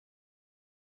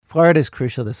Florida is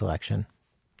crucial this election.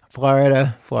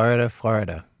 Florida, Florida,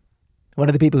 Florida. One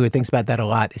of the people who thinks about that a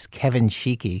lot is Kevin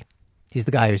Sheekey. He's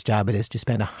the guy whose job it is to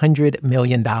spend $100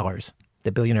 million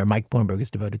that billionaire Mike Bloomberg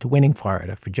has devoted to winning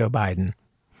Florida for Joe Biden.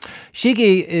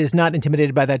 Sheekey is not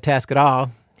intimidated by that task at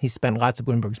all. He's spent lots of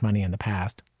Bloomberg's money in the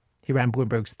past. He ran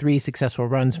Bloomberg's 3 successful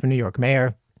runs for New York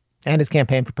mayor and his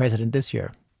campaign for president this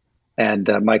year. And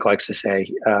Mike likes to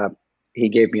say he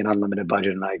gave me an unlimited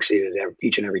budget and I exceeded it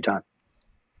each and every time.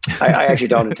 I actually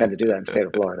don't intend to do that in the state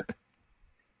of Florida.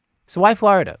 So why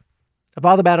Florida? Of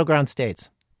all the battleground states,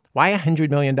 why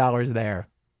 $100 million there?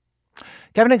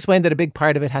 Kevin explained that a big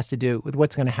part of it has to do with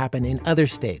what's going to happen in other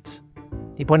states.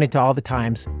 He pointed to all the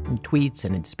times, in tweets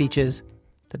and in speeches,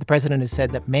 that the president has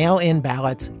said that mail-in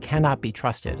ballots cannot be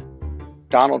trusted.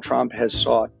 Donald Trump has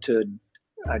sought to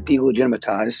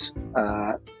delegitimize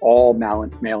all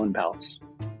mail-in ballots,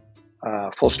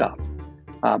 full stop.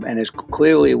 And is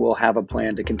clearly will have a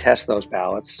plan to contest those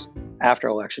ballots after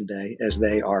Election Day as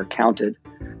they are counted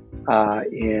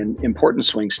in important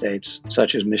swing states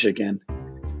such as Michigan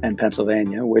and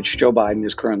Pennsylvania, which Joe Biden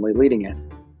is currently leading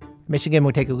in. Michigan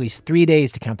will take at least 3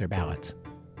 days to count their ballots.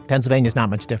 Pennsylvania is not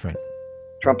much different.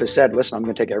 Trump has said, listen, I'm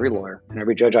going to take every lawyer and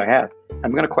every judge I have.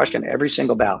 I'm going to question every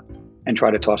single ballot and try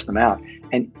to toss them out.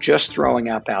 And just throwing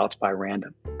out ballots by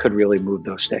random could really move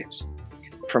those states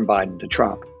from Biden to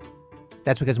Trump.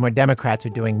 That's because more Democrats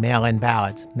are doing mail-in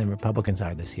ballots than Republicans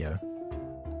are this year.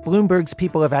 Bloomberg's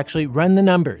people have actually run the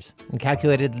numbers and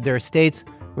calculated that there are states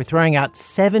where throwing out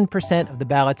 7% of the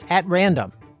ballots at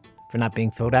random for not being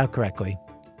filled out correctly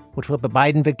would flip a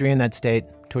Biden victory in that state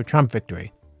to a Trump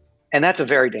victory. And that's a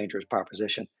very dangerous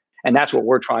proposition. And that's what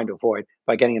we're trying to avoid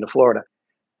by getting into Florida.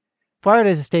 Florida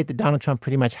is a state that Donald Trump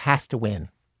pretty much has to win.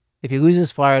 If he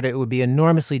loses Florida, it would be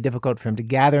enormously difficult for him to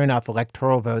gather enough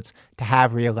electoral votes to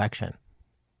have re-election.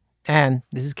 And,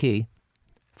 this is key,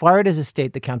 Florida is a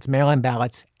state that counts mail-in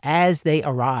ballots as they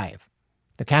arrive.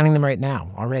 They're counting them right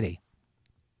now, already.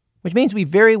 Which means we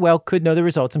very well could know the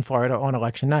results in Florida on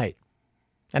election night.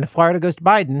 And if Florida goes to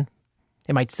Biden,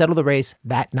 it might settle the race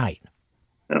that night.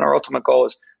 And our ultimate goal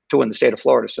is to win the state of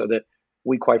Florida so that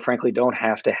we, quite frankly, don't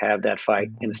have to have that fight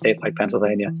in a state like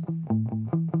Pennsylvania.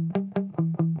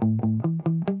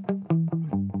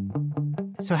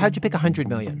 So how'd you pick $100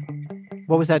 million?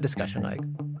 What was that discussion like?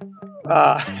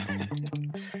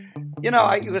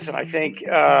 I think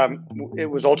it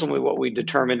was ultimately what we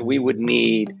determined we would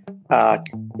need.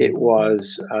 It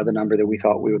was the number that we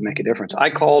thought we would make a difference. I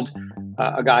called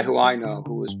a guy who I know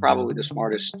who was probably the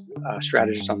smartest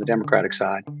strategist on the Democratic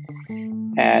side.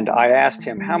 And I asked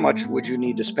him, how much would you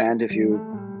need to spend if you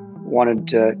wanted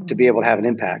to be able to have an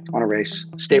impact on a race,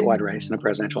 statewide race in a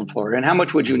presidential in Florida? And how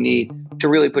much would you need to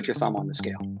really put your thumb on the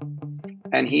scale?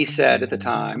 And he said at the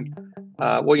time,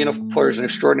 Florida is an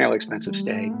extraordinarily expensive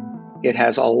state. It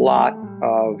has a lot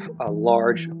of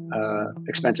large,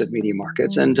 expensive media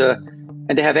markets. And to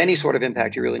have any sort of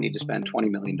impact, you really need to spend $20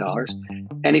 million.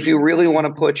 And if you really want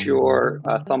to put your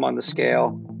thumb on the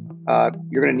scale,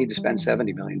 you're going to need to spend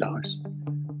 $70 million.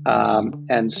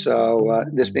 And so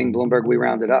this being Bloomberg, we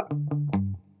rounded up.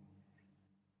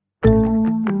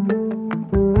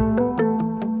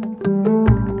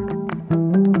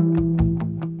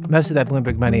 Most of that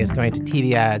Bloomberg money is going to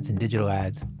TV ads and digital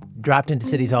ads, dropped into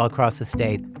cities all across the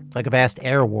state. It's like a vast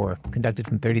air war conducted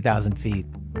from 30,000 feet.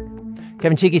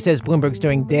 Kevin Sheekey says Bloomberg's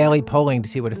doing daily polling to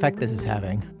see what effect this is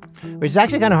having, which is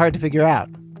actually kind of hard to figure out.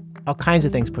 All kinds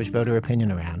of things push voter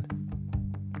opinion around.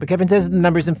 But Kevin says that the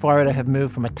numbers in Florida have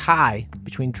moved from a tie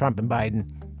between Trump and Biden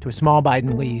to a small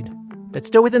Biden lead. That's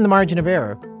still within the margin of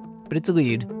error, but it's a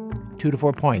lead, 2 to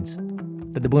 4 points,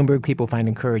 that the Bloomberg people find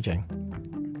encouraging.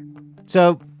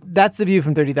 So that's the view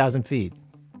from 30,000 feet.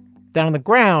 Down on the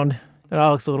ground, it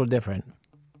all looks a little different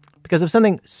because of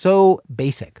something so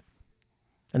basic,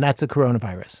 and that's the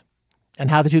coronavirus and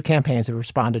how the two campaigns have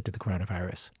responded to the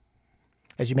coronavirus.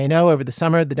 As you may know, over the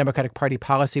summer, the Democratic Party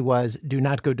policy was do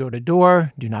not go door to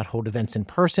door, do not hold events in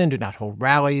person, do not hold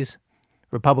rallies.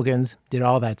 Republicans did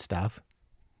all that stuff.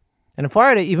 And in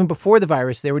Florida, even before the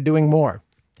virus, they were doing more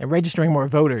and registering more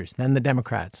voters than the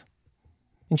Democrats.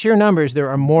 In sheer numbers, there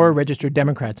are more registered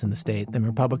Democrats in the state than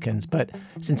Republicans. But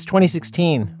since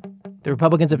 2016, the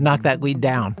Republicans have knocked that lead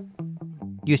down.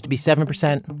 It used to be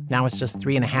 7%. Now it's just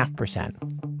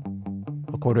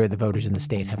 3.5%. A quarter of the voters in the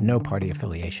state have no party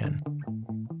affiliation.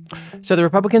 So the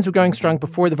Republicans were going strong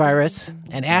before the virus,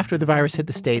 and after the virus hit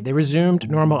the state, they resumed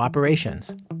normal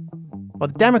operations. While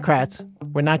the Democrats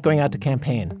were not going out to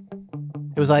campaign.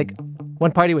 It was like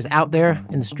one party was out there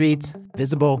in the streets,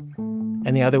 visible,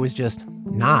 and the other was just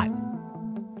not.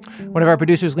 One of our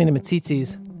producers, Lena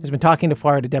Mitsitsis, has been talking to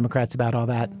Florida Democrats about all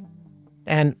that.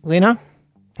 And Lena,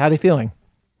 how are they feeling?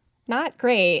 Not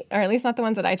great, or at least not the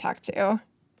ones that I talked to.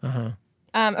 Uh-huh.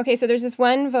 Okay, so there's this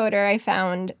one voter I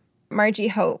found, Margie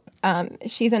Hope.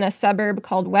 She's in a suburb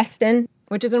called Weston,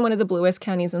 which is in one of the bluest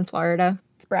counties in Florida.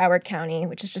 It's Broward County,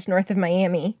 which is just north of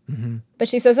Miami. Mm-hmm. But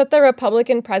she says that the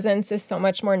Republican presence is so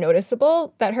much more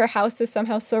noticeable that her house is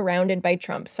somehow surrounded by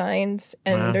Trump signs,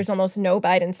 and there's almost no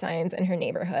Biden signs in her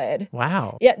neighborhood.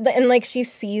 Wow. Yeah, and like she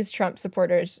sees Trump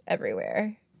supporters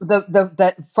everywhere.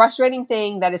 The frustrating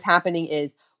thing that is happening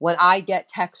is when I get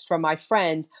texts from my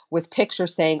friends with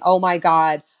pictures saying, oh my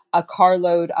God, a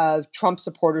carload of Trump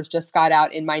supporters just got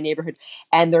out in my neighborhood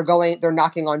and they're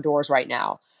knocking on doors right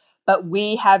now. But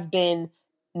we have been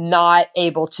not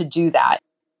able to do that.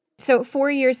 So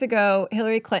 4 years ago,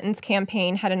 Hillary Clinton's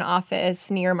campaign had an office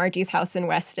near Margie's house in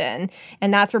Weston,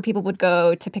 and that's where people would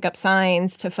go to pick up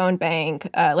signs, to phone bank,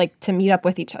 like to meet up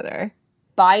with each other.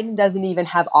 Biden doesn't even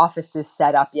have offices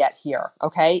set up yet here.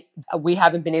 Okay. We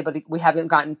haven't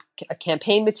gotten a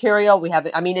campaign material.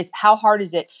 How hard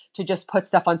is it to just put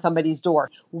stuff on somebody's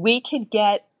door? We could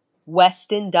get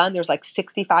Weston done. There's like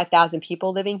 65,000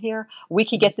 people living here. We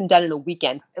could get them done in a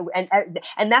weekend.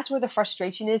 And that's where the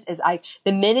frustration is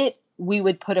the minute we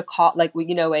would put a call,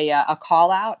 a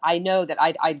call out, I know that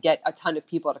I'd get a ton of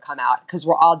people to come out because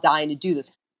we're all dying to do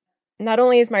this. Not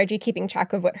only is Margie keeping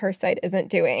track of what her side isn't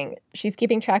doing, she's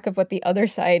keeping track of what the other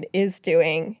side is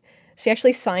doing. She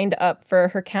actually signed up for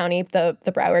her county, the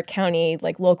Broward County,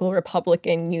 like local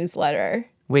Republican newsletter.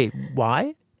 Wait,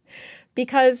 why?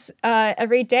 Because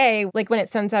every day, like when it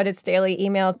sends out its daily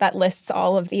email that lists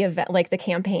all of the the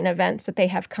campaign events that they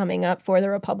have coming up for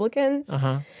the Republicans,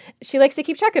 she likes to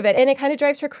keep track of it. And it kind of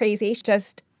drives her crazy. She's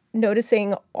just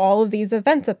noticing all of these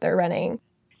events that they're running.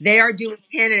 They are doing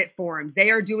candidate forums. They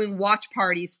are doing watch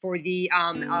parties for the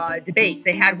debates.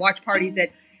 They had watch parties at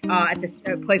this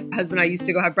place my husband and I used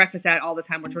to go have breakfast at all the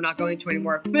time, which we're not going to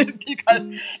anymore because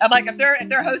I'm like, if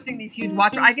they're hosting these huge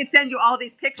watch, I could send you all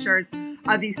these pictures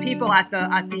of these people at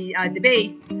the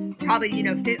debates. Probably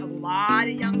fit a lot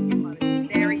of young people. I was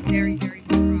very, very, very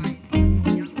surprised.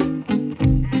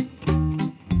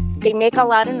 They make a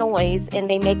lot of noise and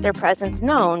they make their presence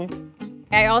known.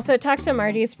 I also talked to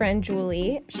Margie's friend,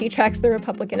 Julie. She tracks the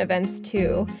Republican events,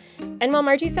 too. And while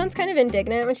Margie sounds kind of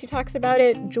indignant when she talks about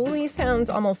it, Julie sounds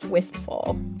almost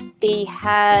wistful. They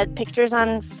had pictures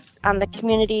on the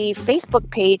community Facebook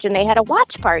page, and they had a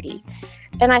watch party.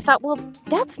 And I thought, well,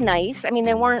 that's nice.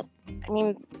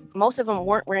 Most of them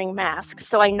weren't wearing masks.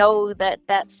 So I know that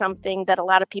that's something that a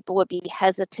lot of people would be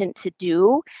hesitant to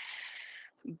do.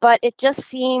 But it just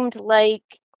seemed like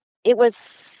it was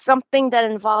something that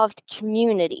involved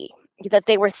community, that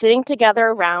they were sitting together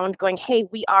around going, hey,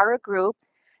 we are a group,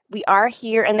 we are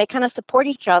here, and they kind of support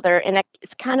each other. And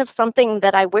it's kind of something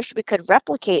that I wish we could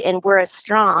replicate, and we're as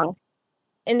strong.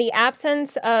 In the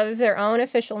absence of their own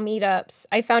official meetups,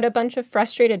 I found a bunch of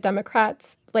frustrated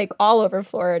Democrats, like all over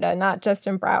Florida, not just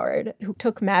in Broward, who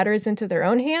took matters into their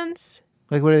own hands.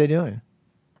 Like, what are they doing?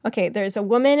 Okay, there's a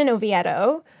woman in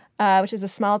Oviedo, which is a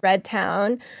small red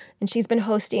town, and she's been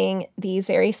hosting these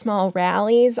very small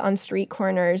rallies on street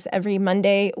corners every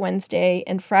Monday, Wednesday,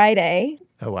 and Friday.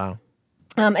 Oh, wow.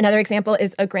 Another example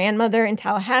is a grandmother in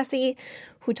Tallahassee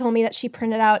who told me that she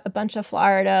printed out a bunch of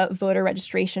Florida voter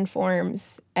registration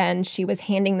forms, and she was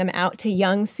handing them out to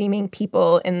young-seeming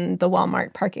people in the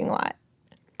Walmart parking lot.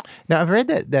 Now, I've read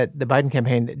that the Biden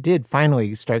campaign did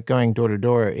finally start going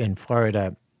door-to-door in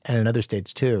Florida and in other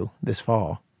states, too, this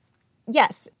fall.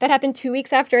 Yes, that happened 2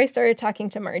 weeks after I started talking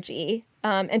to Margie,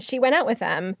 and she went out with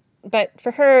them. But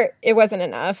for her, it wasn't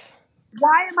enough.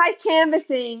 Why am I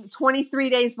canvassing 23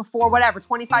 days before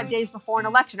 25 days before an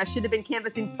election? I should have been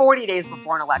canvassing 40 days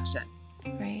before an election.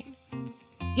 Right.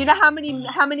 You know how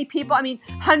many people,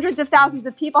 hundreds of thousands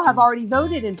of people have already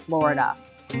voted in Florida.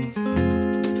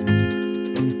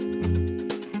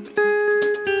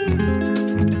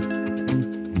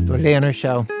 Well, today on our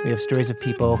show, we have stories of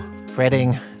people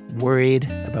fretting,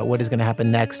 worried about what is going to happen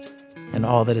next, and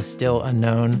all that is still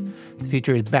unknown. The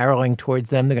future is barreling towards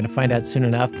them. They're going to find out soon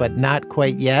enough, but not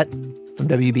quite yet. From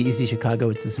WBEZ Chicago,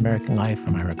 it's This American Life.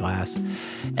 I'm Ira Glass.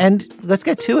 And let's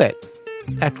get to it.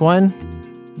 Act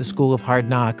 1, the School of Hard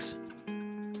Knocks.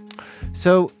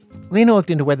 So Lena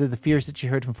looked into whether the fears that she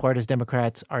heard from Florida's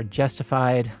Democrats are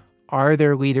justified. Are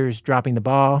their leaders dropping the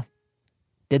ball?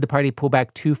 Did the party pull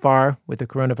back too far with the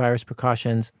coronavirus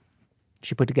precautions?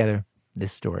 She put together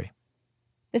this story.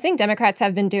 The thing Democrats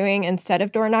have been doing instead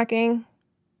of door knocking,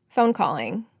 phone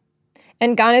calling.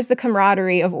 And gone is the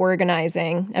camaraderie of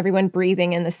organizing, everyone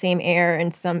breathing in the same air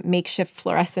in some makeshift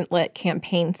fluorescent lit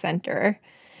campaign center.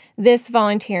 This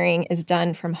volunteering is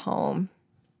done from home.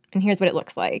 And here's what it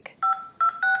looks like.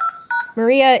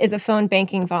 Maria is a phone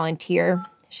banking volunteer.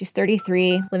 She's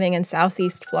 33, living in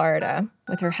Southeast Florida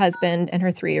with her husband and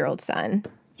her 3-year-old son.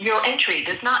 Your entry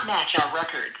does not match our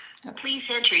records. Please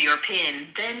enter your PIN,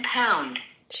 then pound.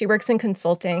 She works in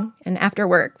consulting, and after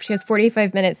work, she has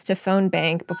 45 minutes to phone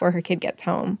bank before her kid gets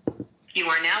home. You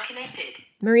are now connected.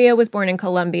 Maria was born in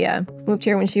Colombia, moved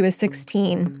here when she was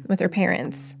 16 with her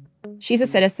parents. She's a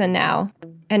citizen now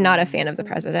and not a fan of the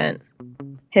president.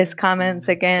 His comments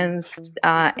against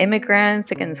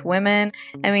immigrants, against women.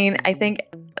 I mean, I think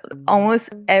almost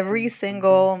every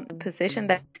single position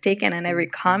that's taken and every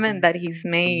comment that he's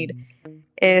made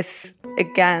is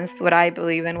against what I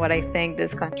believe and what I think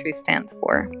this country stands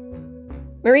for.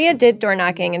 Maria did door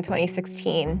knocking in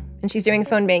 2016, and she's doing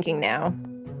phone banking now.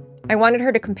 I wanted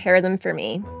her to compare them for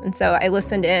me, and so I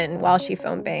listened in while she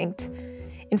phone banked.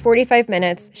 In 45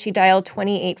 minutes, she dialed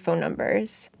 28 phone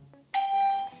numbers.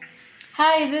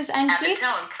 Hi, is this Anki? At the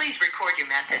tone, please record your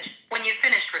message. When you've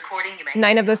finished recording, you may...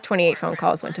 9 of those 28 phone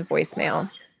calls went to voicemail,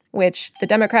 which the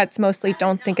Democrats mostly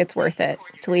don't think it's worth it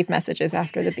to leave messages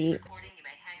after the beep.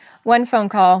 One phone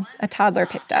call, a toddler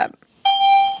picked up.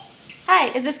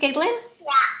 Hi, is this Caitlin?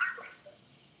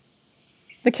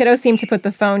 The kiddo seemed to put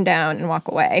the phone down and walk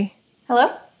away.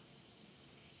 Hello?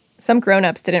 Some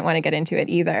grown-ups didn't want to get into it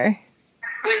either.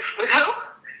 With who?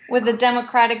 With the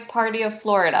Democratic Party of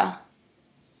Florida.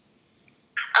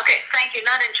 Okay, thank you.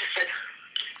 Not interested.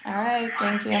 All right,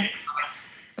 thank you.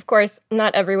 Of course,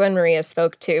 not everyone Maria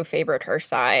spoke to favored her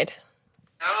side.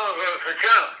 I'm voting for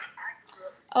Trump.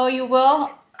 Oh, you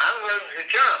will? I'm voting for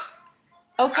Trump.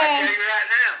 Okay. I'll tell you right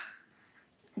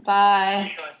now.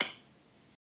 Bye.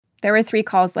 There were 3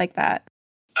 calls like that.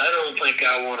 I don't think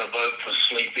I want to vote for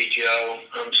Sleepy Joe.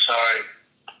 I'm sorry.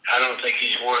 I don't think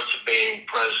he's worth being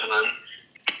president.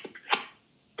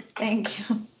 Thank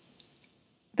you.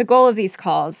 The goal of these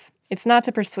calls, it's not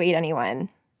to persuade anyone.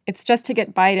 It's just to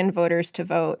get Biden voters to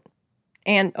vote.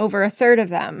 And over a third of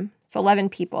them, it's 11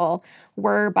 people,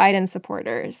 were Biden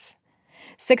supporters.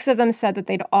 6 of them said that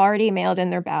they'd already mailed in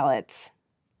their ballots,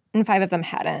 and 5 of them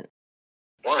hadn't.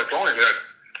 Well, it's only that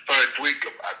first week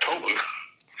of October.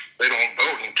 They don't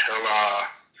vote until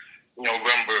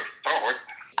November 4th.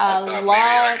 Maybe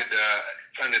I could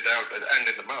send it out at the end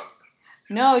of the month.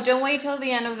 No, don't wait till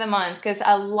the end of the month, because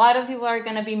a lot of people are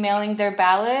going to be mailing their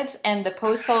ballots, and the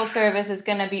Postal Service is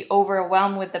going to be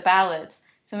overwhelmed with the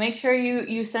ballots. So make sure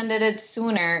you send it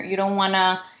sooner. You don't want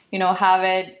to, have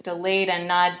it delayed and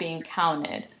not being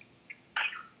counted.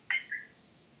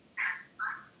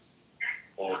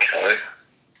 Okay.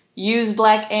 Use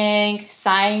black ink,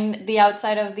 sign the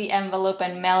outside of the envelope,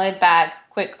 and mail it back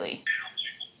quickly.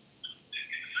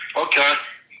 Okay.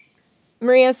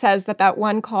 Maria says that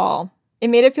one call, it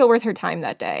made it feel worth her time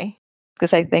that day.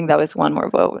 Because I think that was one more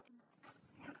vote.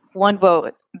 One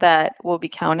vote that will be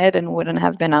counted and wouldn't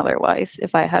have been otherwise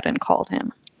if I hadn't called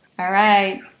him. All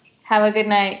right. Have a good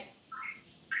night.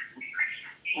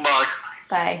 Bye.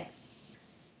 Bye.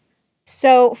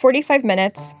 So 45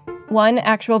 minutes, 1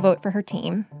 actual vote for her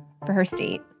team, for her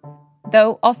state.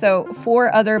 Though also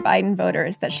 4 other Biden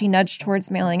voters that she nudged towards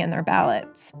mailing in their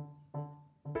ballots.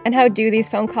 And how do these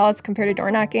phone calls compare to door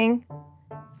knocking?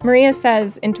 Maria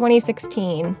says in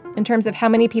 2016, in terms of how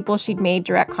many people she'd made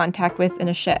direct contact with in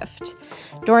a shift,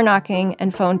 door knocking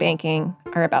and phone banking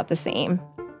are about the same.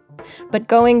 But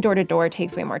going door to door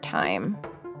takes way more time.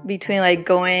 Between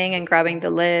going and grabbing the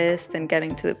list and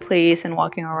getting to the place and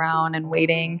walking around and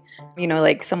waiting,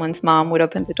 someone's mom would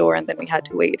open the door and then we had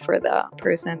to wait for the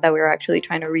person that we were actually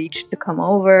trying to reach to come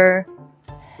over.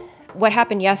 What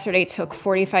happened yesterday took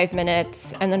 45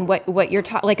 minutes, and then what you're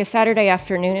like a Saturday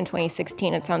afternoon in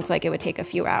 2016, it sounds like it would take a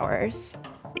few hours.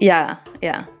 Yeah.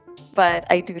 But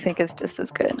I do think it's just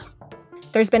as good.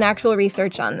 There's been actual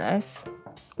research on this,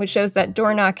 which shows that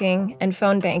door knocking and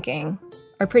phone banking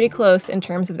are pretty close in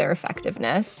terms of their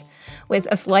effectiveness, with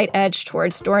a slight edge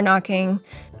towards door knocking,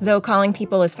 though calling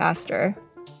people is faster.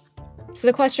 So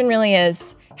the question really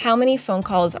is, how many phone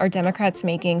calls are Democrats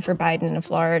making for Biden in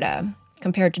Florida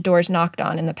compared to doors knocked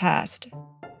on in the past?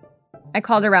 I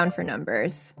called around for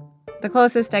numbers. The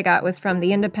closest I got was from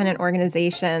the independent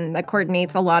organization that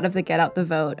coordinates a lot of the get out the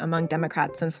vote among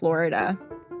Democrats in Florida.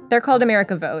 They're called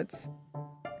America Votes.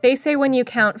 They say when you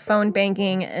count phone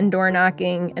banking and door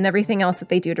knocking and everything else that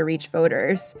they do to reach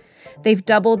voters, they've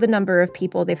doubled the number of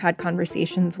people they've had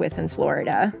conversations with in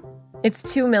Florida. It's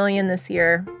 2 million this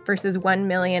year versus 1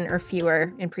 million or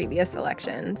fewer in previous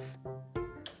elections.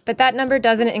 But that number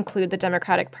doesn't include the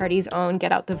Democratic Party's own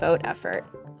get out the vote effort,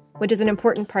 which is an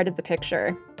important part of the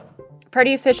picture.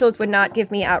 Party officials would not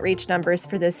give me outreach numbers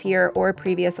for this year or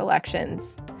previous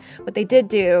elections. What they did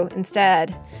do,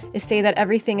 instead, is say that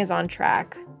everything is on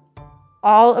track.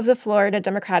 All of the Florida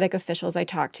Democratic officials I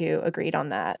talked to agreed on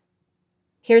that.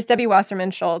 Here's Debbie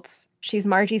Wasserman Schultz. She's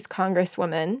Margie's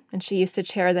congresswoman, and she used to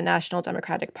chair the National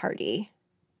Democratic Party.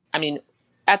 I mean,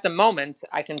 at the moment,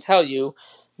 I can tell you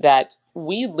that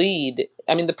we lead.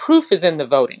 I mean, the proof is in the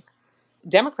voting.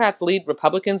 Democrats lead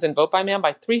Republicans in vote by mail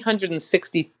by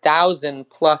 360,000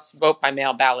 plus vote by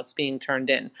mail ballots being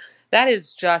turned in. That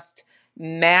is just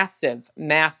massive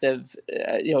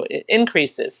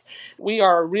increases. We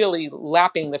are really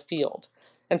lapping the field.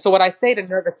 And so what I say to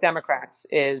nervous Democrats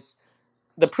is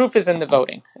the proof is in the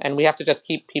voting, and we have to just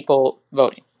keep people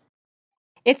voting.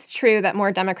 It's true that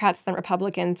more Democrats than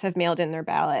Republicans have mailed in their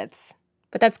ballots,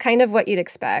 but that's kind of what you'd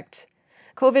expect.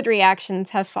 COVID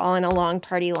reactions have fallen along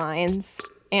party lines,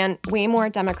 and way more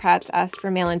Democrats asked for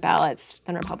mail-in ballots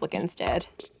than Republicans did.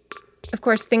 Of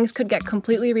course, things could get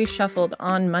completely reshuffled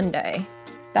on Monday.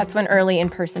 That's when early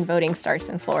in-person voting starts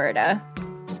in Florida.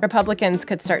 Republicans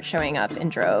could start showing up in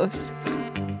droves.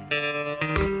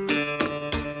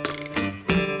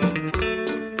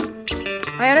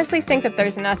 I honestly think that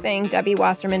there's nothing Debbie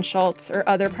Wasserman Schultz or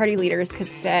other party leaders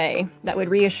could say that would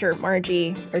reassure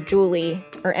Margie or Julie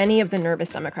or any of the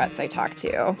nervous Democrats I talked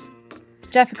to.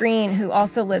 Jeff Green, who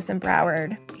also lives in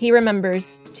Broward, he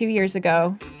remembers 2 years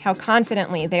ago how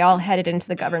confidently they all headed into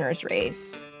the governor's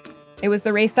race. It was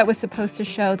the race that was supposed to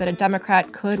show that a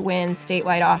Democrat could win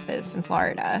statewide office in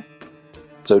Florida.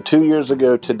 So 2 years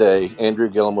ago today, Andrew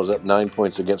Gillum was up 9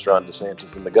 points against Ron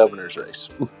DeSantis in the governor's race.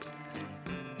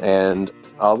 And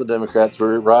all the Democrats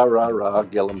were rah, rah, rah,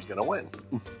 Gillum's going to win.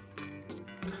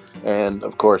 And,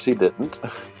 of course, he didn't.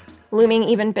 Looming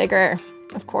even bigger,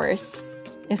 of course,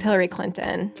 is Hillary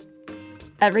Clinton.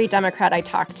 Every Democrat I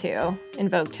talked to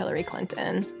invoked Hillary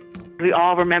Clinton. We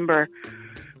all remember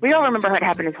what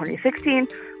happened in 2016.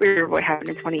 We remember what happened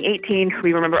in 2018.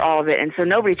 We remember all of it, and so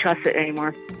nobody trusts it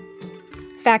anymore.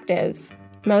 Fact is,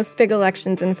 most big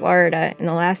elections in Florida in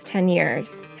the last 10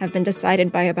 years have been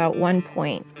decided by about 1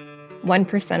 point,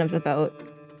 1% of the vote.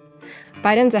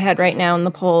 Biden's ahead right now in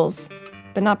the polls,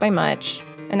 but not by much,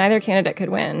 and neither candidate could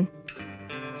win.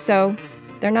 So,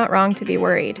 they're not wrong to be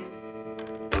worried.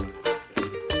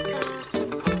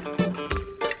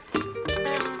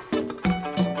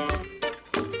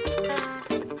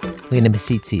 Lena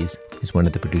Misitzis is one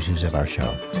of the producers of our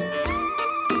show.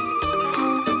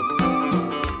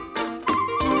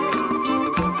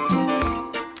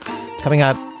 Coming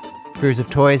up, fears of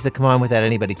toys that come on without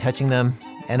anybody touching them,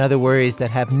 and other worries that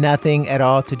have nothing at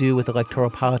all to do with electoral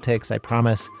politics, I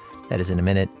promise. That is in a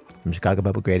minute from Chicago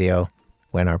Public Radio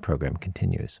when our program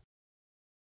continues.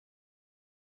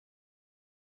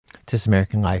 To This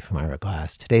American Life, I'm Ira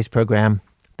Glass. Today's program,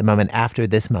 the moment after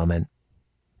this moment.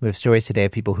 We have stories today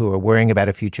of people who are worrying about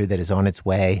a future that is on its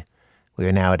way. We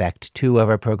are now at Act 2 of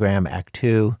our program, Act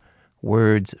 2,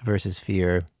 Words versus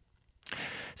Fear.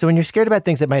 So when you're scared about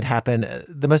things that might happen,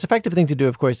 the most effective thing to do,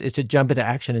 of course, is to jump into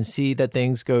action and see that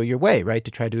things go your way, right?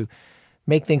 To try to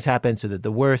make things happen so that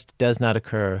the worst does not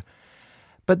occur.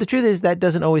 But the truth is that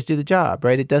doesn't always do the job,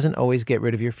 right? It doesn't always get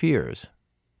rid of your fears.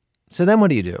 So then what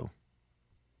do you do?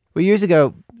 Well, years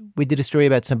ago, we did a story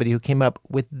about somebody who came up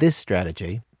with this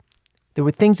strategy. There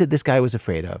were things that this guy was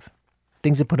afraid of,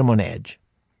 things that put him on edge.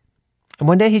 And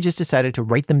one day he just decided to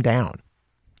write them down,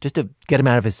 just to get them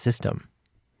out of his system.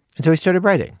 And so he started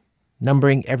writing,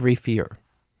 numbering every fear,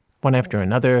 one after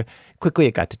another. Quickly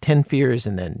it got to 10 fears,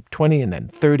 and then 20, and then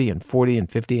 30, and 40, and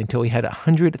 50, until he had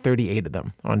 138 of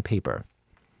them on paper.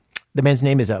 The man's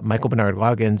name is Michael Bernard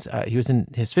Loggins. He was in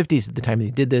his 50s at the time he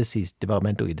did this. He's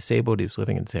developmentally disabled. He was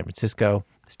living in San Francisco,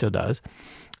 still does.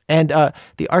 And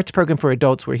the arts program for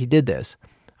adults where he did this,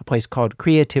 a place called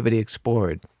Creativity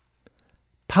Explored,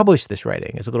 published this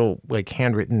writing as a little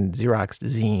handwritten Xeroxed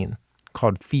zine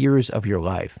called Fears of Your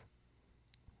Life.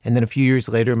 And then a few years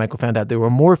later, Michael found out there were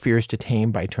more fears to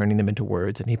tame by turning them into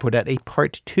words. And he put out a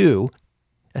part 2,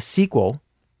 a sequel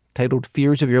titled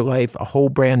Fears of Your Life, a whole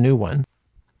brand new one.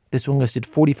 This one listed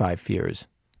 45 fears.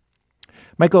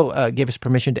 Michael gave us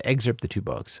permission to excerpt the 2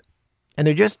 books. And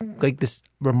they're just like this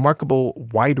remarkable,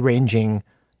 wide-ranging,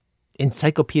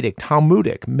 encyclopedic,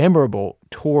 Talmudic, memorable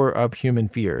tour of human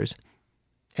fears.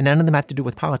 And none of them have to do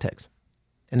with politics.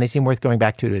 And they seem worth going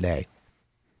back to today.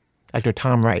 Actor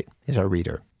Tom Wright is our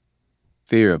reader.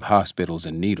 Fear of hospitals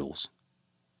and needles.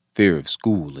 Fear of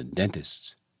school and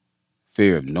dentists.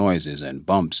 Fear of noises and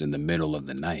bumps in the middle of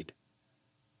the night.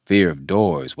 Fear of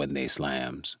doors when they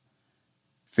slams.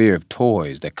 Fear of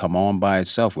toys that come on by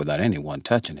itself without anyone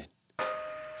touching it.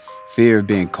 Fear of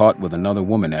being caught with another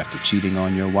woman after cheating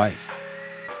on your wife.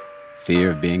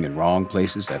 Fear of being in wrong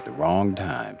places at the wrong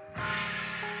time.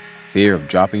 Fear of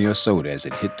dropping your soda as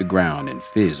it hit the ground and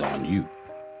fizz on you.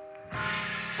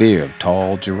 fear of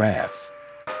tall giraffe,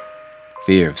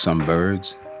 fear of some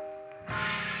birds,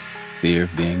 fear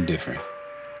of being different.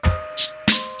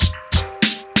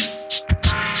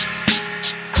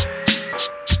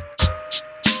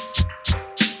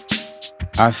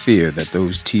 I fear that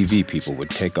those TV people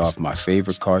would take off my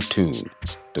favorite cartoon,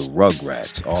 the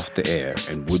Rugrats, off the air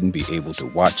and wouldn't be able to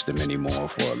watch them anymore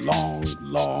for a long,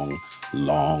 long,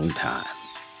 long time.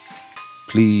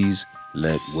 Please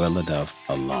let Well Enough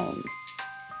alone.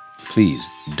 Please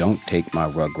don't take my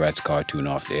Rugrats cartoon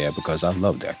off the air because I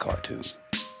love that cartoon.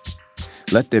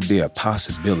 Let there be a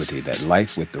possibility that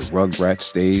life with the Rugrats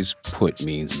stays put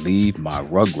means leave my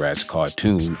Rugrats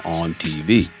cartoon on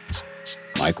TV,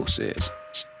 Michael said.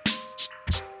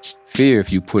 Fear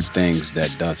if you put things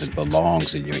that doesn't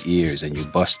belongs in your ears and you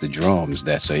bust the drums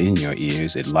that's are in your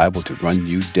ears, it liable to run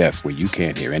you deaf where you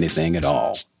can't hear anything at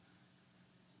all.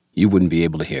 You wouldn't be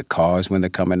able to hear cars when they're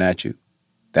coming at you.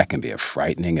 That can be a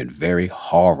frightening and very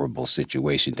horrible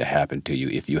situation to happen to you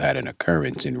if you had an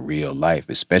occurrence in real life,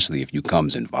 especially if you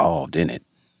comes involved in it.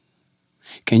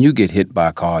 Can you get hit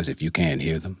by cars if you can't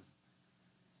hear them?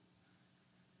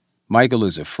 Michael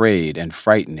is afraid and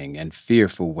frightening and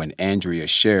fearful when Andrea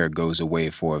Scher goes away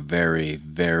for a very,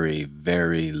 very,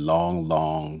 very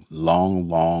long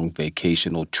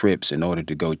vacational trips in order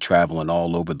to go traveling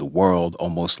all over the world,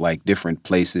 almost like different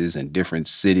places and different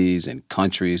cities and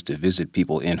countries to visit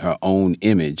people in her own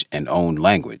image and own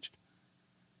language.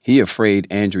 He afraid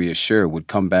Andrea Scher would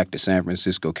come back to San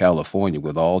Francisco, California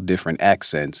with all different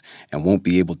accents and won't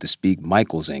be able to speak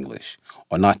Michael's English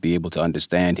or not be able to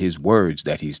understand his words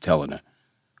that he's telling her,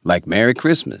 like Merry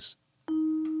Christmas.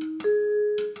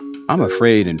 I'm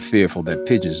afraid and fearful that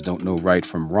pigeons don't know right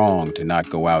from wrong to not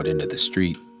go out into the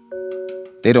street.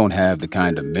 They don't have the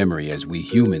kind of memory as we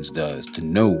humans does to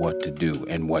know what to do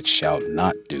and what shall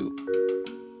not do.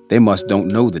 They must don't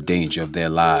know the danger of their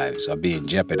lives are being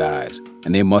jeopardized,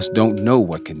 and they must don't know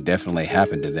what can definitely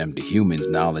happen to them to humans'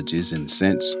 knowledges and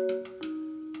sense.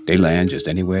 They land just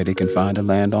anywhere they can find a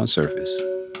land on surface.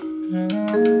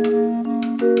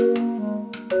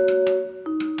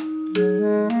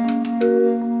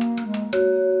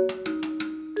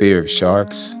 Fear of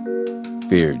sharks,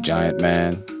 fear of giant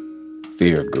man,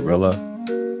 fear of gorilla,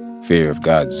 fear of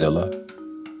Godzilla,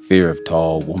 fear of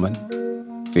tall woman,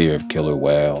 fear of killer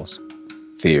whales,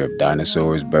 fear of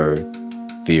dinosaurs, bird,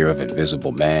 fear of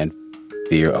invisible man,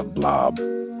 fear of blob.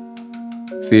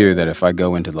 Fear that if I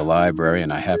go into the library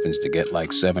and I happens to get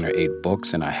like 7 or 8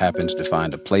 books and I happens to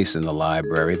find a place in the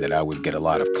library that I would get a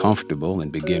lot of comfortable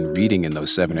and begin reading in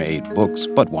those 7 or 8 books,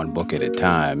 but one book at a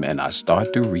time, and I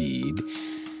start to read,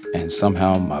 and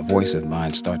somehow my voice of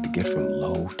mine start to get from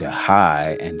low to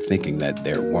high and thinking that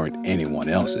there weren't anyone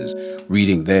else's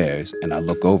reading theirs, and I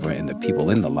look over and the people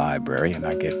in the library and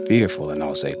I get fearful and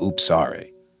I'll say, oops,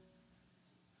 sorry.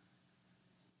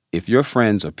 If your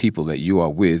friends are people that you are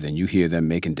with and you hear them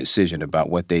making decision about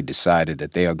what they decided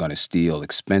that they are going to steal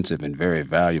expensive and very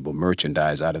valuable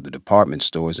merchandise out of the department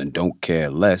stores and don't care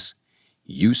less,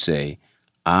 you say,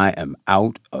 I am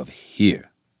out of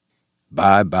here.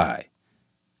 Bye-bye.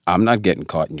 I'm not getting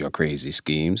caught in your crazy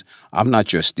schemes. I'm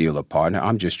not your stealer partner.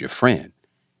 I'm just your friend.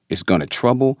 It's going to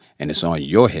trouble, and it's on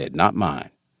your head, not mine.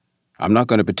 I'm not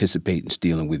going to participate in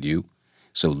stealing with you.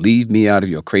 So leave me out of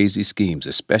your crazy schemes,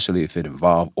 especially if it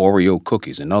involves Oreo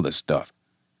cookies and other stuff.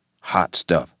 Hot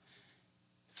stuff.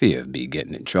 Fear of me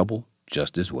getting in trouble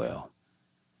just as well.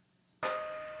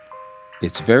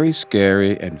 It's very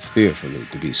scary and fearfully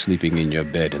to be sleeping in your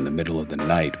bed in the middle of the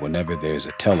night whenever there's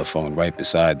a telephone right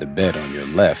beside the bed on your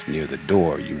left near the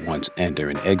door you once enter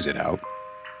and exit out.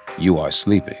 You are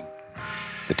sleeping.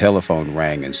 The telephone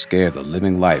rang and scared the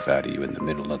living life out of you in the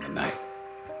middle of the night.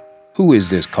 Who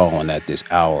is this calling at this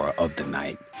hour of the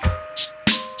night?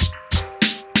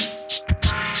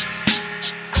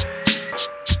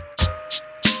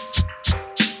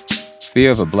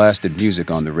 Fear of a blasted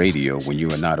music on the radio when you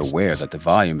are not aware that the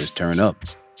volume is turned up.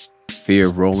 Fear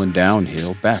of rolling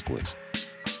downhill backward.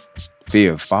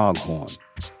 Fear of foghorn.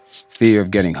 Fear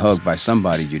of getting hugged by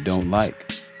somebody you don't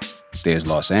like. There's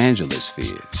Los Angeles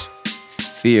fears.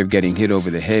 Fear of getting hit over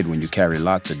the head when you carry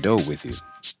lots of dough with you.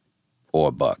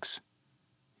 Or bucks.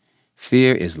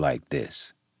 Fear is like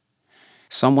this.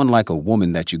 Someone like a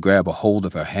woman that you grab a hold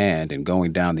of her hand and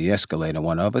going down the escalator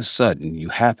when of a sudden you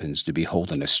happens to be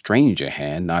holding a stranger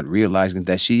hand, not realizing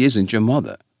that she isn't your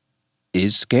mother,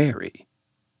 is scary.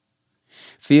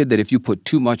 Fear that if you put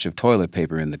too much of toilet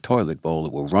paper in the toilet bowl,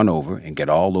 it will run over and get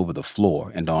all over the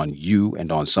floor and on you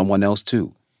and on someone else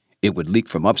too. It would leak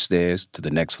from upstairs to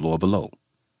the next floor below.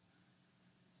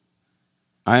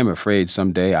 I am afraid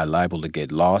someday I'm liable to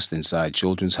get lost inside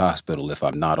Children's Hospital if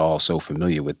I'm not all so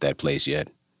familiar with that place yet.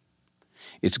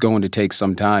 It's going to take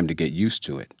some time to get used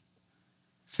to it.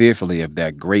 Fearfully of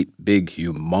that great, big,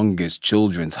 humongous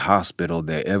children's hospital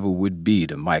there ever would be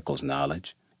to Michael's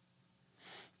knowledge.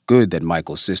 Good that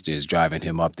Michael's sister is driving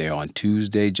him up there on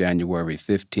Tuesday, January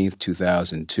 15th,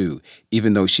 2002.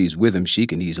 Even though she's with him, she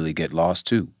can easily get lost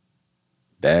too.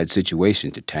 Bad situation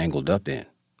to tangled up in,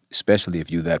 especially if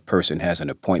that person has an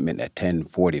appointment at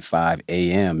 10:45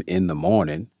 a.m. in the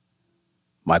morning.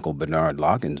 Michael Bernard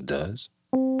Loggins does.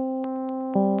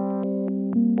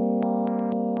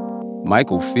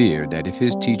 Michael feared that if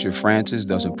his teacher Francis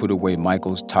doesn't put away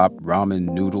Michael's top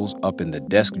ramen noodles up in the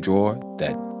desk drawer,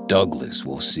 that Douglas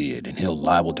will see it and he'll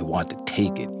liable to want to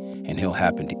take it, and he'll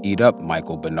happen to eat up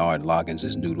Michael Bernard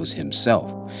Loggins' noodles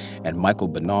himself. And Michael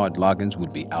Bernard Loggins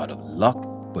would be out of luck,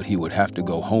 but he would have to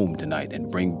go home tonight and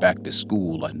bring back to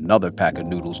school another pack of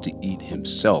noodles to eat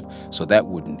himself. So that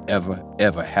wouldn't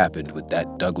ever happen with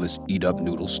that Douglas eat-up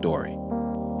noodle story.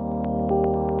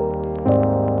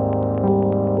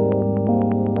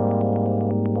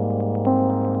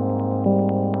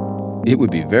 It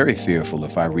would be very fearful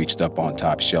if I reached up on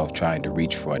top shelf trying to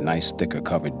reach for a nice thicker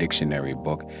covered dictionary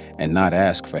book and not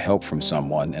ask for help from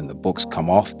someone, and the books come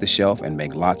off the shelf and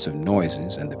make lots of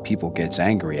noises, and the people gets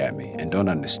angry at me and don't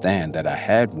understand that I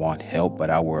had want help,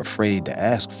 but I were afraid to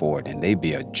ask for it, and they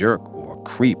be a jerk or a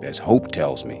creep, as Hope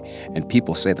tells me, and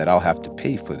people say that I'll have to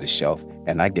pay for the shelf,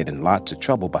 and I get in lots of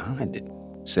trouble behind it,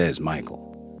 says Michael.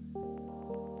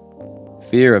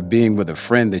 Fear of being with a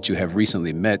friend that you have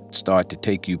recently met start to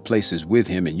take you places with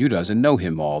him, and you doesn't know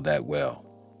him all that well.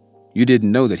 You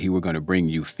didn't know that he were going to bring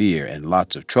you fear and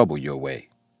lots of trouble your way.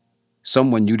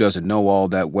 Someone you doesn't know all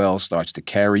that well starts to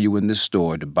carry you in the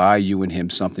store to buy you and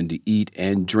him something to eat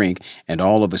and drink, and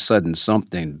all of a sudden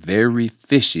something very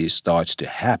fishy starts to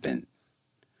happen.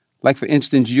 Like, for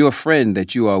instance, your friend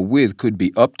that you are with could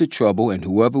be up to trouble, and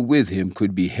whoever with him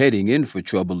could be heading in for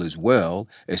trouble as well,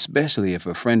 especially if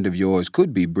a friend of yours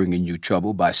could be bringing you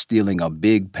trouble by stealing a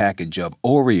big package of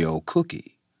Oreo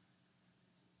cookie.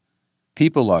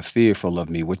 People are fearful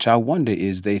of me, which I wonder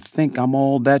is they think I'm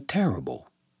all that terrible,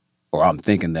 or I'm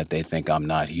thinking that they think I'm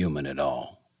not human at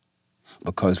all.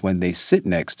 Because when they sit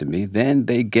next to me, then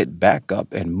they get back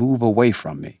up and move away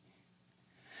from me.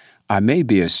 I may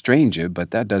be a stranger,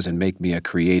 but that doesn't make me a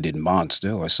created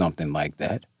monster or something like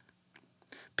that.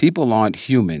 People aren't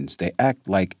humans. They act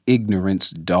like ignorance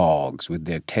dogs with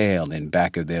their tail in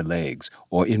back of their legs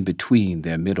or in between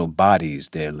their middle bodies,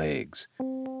 their legs.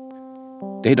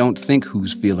 They don't think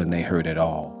whose feeling they hurt at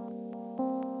all.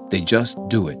 They just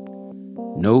do it.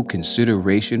 No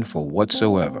consideration for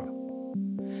whatsoever.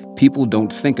 People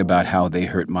don't think about how they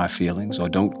hurt my feelings or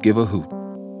don't give a hoot.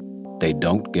 They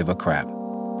don't give a crap.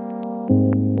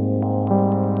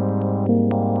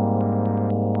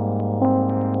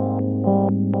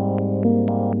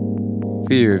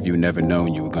 Fear of you never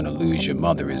known you were going to lose your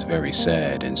mother is a very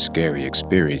sad and scary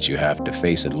experience you have to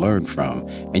face and learn from,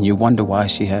 and you wonder why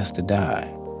she has to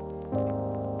die.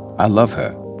 I love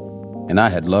her, and I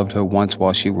had loved her once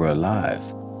while she were alive,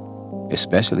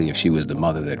 especially if she was the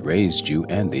mother that raised you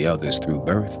and the others through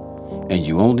birth, and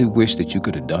you only wish that you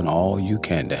could have done all you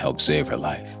can to help save her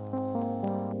life.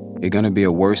 It's going to be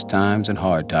a worse times and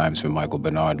hard times for Michael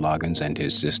Bernard Loggins and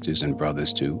his sisters and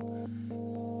brothers too,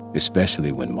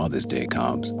 especially when Mother's Day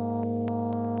comes.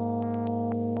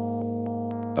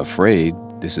 Afraid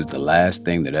this is the last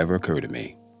thing that ever occurred to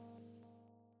me.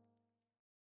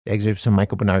 Excerpts from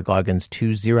Michael Bernard Loggins'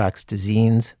 2 Xeroxed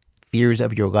zines, Fears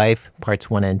of Your Life, Parts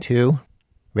 1 and 2,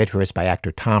 read for us by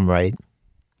actor Tom Wright.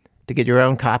 To get your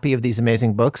own copy of these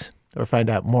amazing books, or find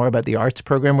out more about the arts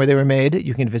program where they were made,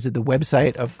 you can visit the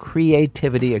website of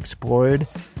Creativity Explored.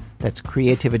 That's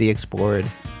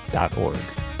creativityexplored.org.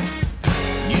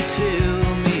 You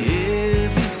tell me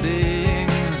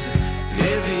everything's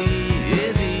heavy.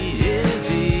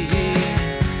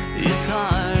 It's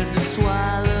hard to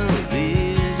swallow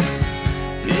this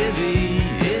heavy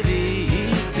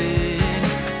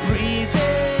things.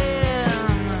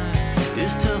 Breathing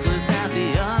is tough without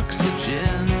the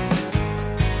oxygen.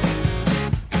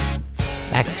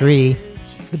 Act 3,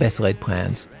 the best laid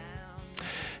plans.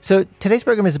 So today's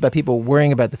program is about people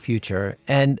worrying about the future.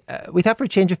 And we thought for a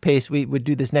change of pace, we would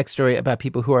do this next story about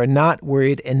people who are not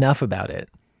worried enough about it.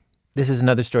 This is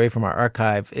another story from our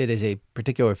archive. It is a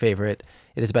particular favorite.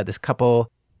 It is about this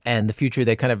couple and the future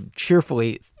they kind of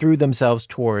cheerfully threw themselves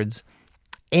towards.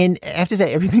 And I have to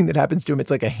say, everything that happens to them,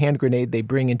 it's like a hand grenade they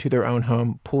bring into their own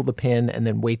home, pull the pin, and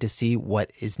then wait to see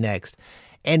what is next.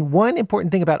 And one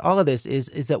important thing about all of this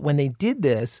is that when they did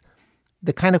this,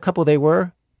 the kind of couple they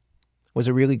were was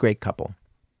a really great couple.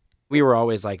 We were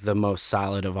always like the most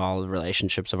solid of all the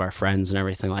relationships of our friends and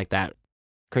everything like that.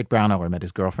 Kurt Brownhour met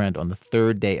his girlfriend on the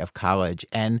third day of college.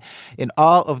 And in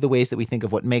all of the ways that we think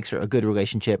of what makes for a good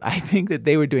relationship, I think that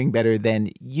they were doing better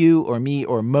than you or me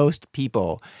or most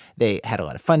people. They had a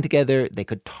lot of fun together. They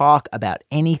could talk about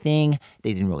anything.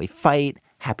 They didn't really fight.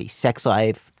 Happy sex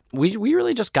life. We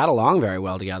really just got along very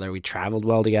well together. We traveled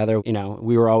well together. You know,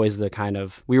 we were always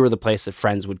we were the place that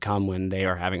friends would come when they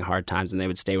are having hard times and they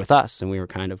would stay with us. And we were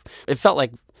it felt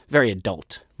like very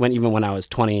adult. Even when I was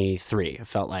 23, it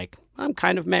felt like I'm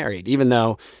kind of married, even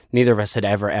though neither of us had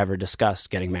ever discussed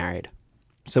getting married.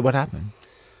 So what happened?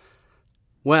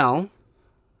 Well,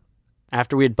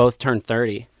 after we had both turned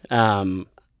 30,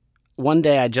 one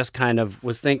day I just kind of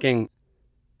was thinking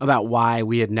about why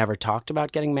we had never talked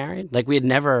about getting married. Like we had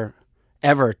never,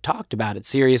 ever talked about it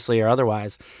seriously or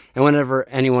otherwise. And whenever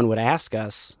anyone would ask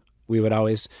us, we would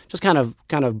always just kind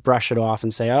of brush it off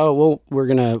and say, oh, well,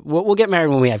 we'll get married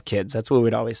when we have kids. That's what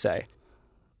we'd always say.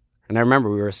 And I remember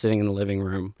we were sitting in the living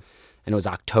room and it was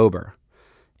October.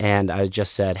 And I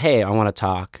just said, hey, I want to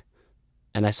talk.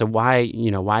 And I said, why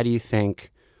do you think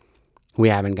we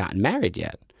haven't gotten married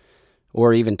yet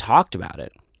or even talked about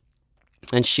it?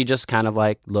 And she just kind of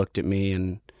like looked at me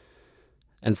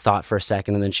and thought for a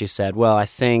second. And then she said, well, I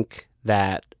think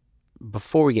that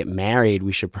before we get married,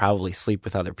 we should probably sleep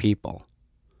with other people.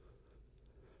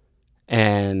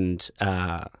 And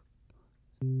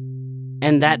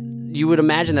that you would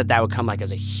imagine that would come like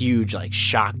as a huge like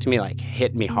shock to me, like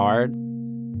hit me hard.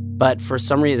 But for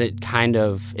some reason,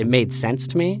 it made sense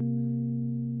to me.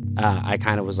 I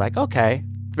kind of was like, okay,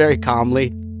 very calmly.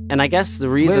 And I guess the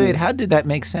reason... Wait, how did that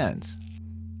make sense?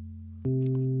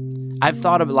 I've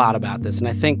thought a lot about this, and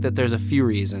I think that there's a few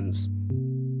reasons.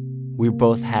 We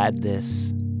both had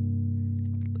this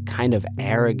kind of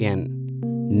arrogant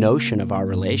notion of our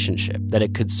relationship, that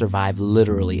it could survive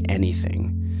literally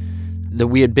anything. That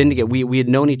we had been together, we had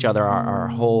known each other our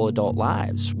whole adult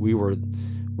lives. We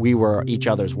were each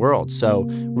other's world. So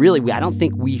really, I don't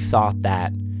think we thought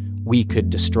that we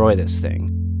could destroy this thing.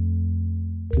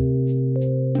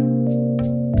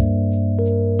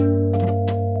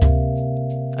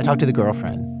 I talked to the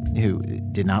girlfriend who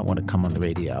did not want to come on the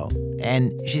radio.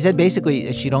 And she said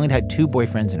basically she'd only had two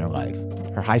boyfriends in her life.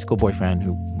 Her high school boyfriend,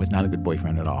 who was not a good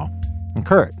boyfriend at all, and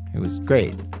Kurt, who was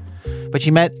great. But she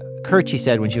met Kurt, she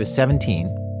said, when she was 17.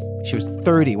 She was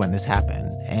 30 when this happened.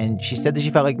 And she said that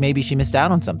she felt like maybe she missed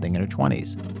out on something in her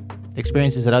 20s,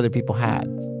 experiences that other people had.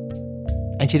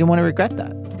 And she didn't want to regret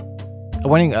that. A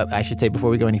warning, I should say,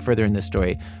 before we go any further in this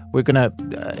story, we're going to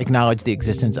acknowledge the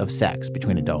existence of sex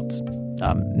between adults.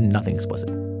 Nothing explicit.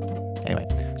 Anyway,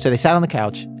 so they sat on the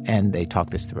couch and they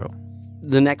talked this through.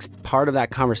 The next part of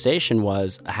that conversation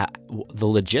was the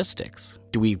logistics.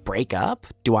 Do we break up?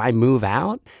 Do I move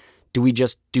out? Do we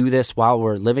just do this while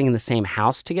we're living in the same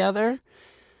house together?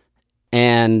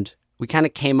 And we kind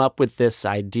of came up with this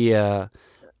idea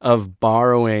of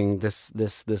borrowing this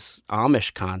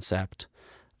Amish concept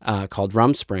called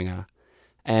rumspringa.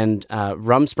 And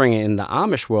rumspringa in the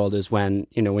Amish world is when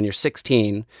you're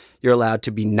 16, you're allowed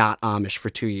to be not Amish for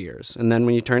 2 years. And then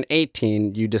when you turn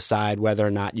 18, you decide whether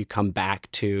or not you come back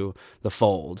to the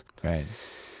fold. Right.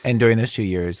 And during those 2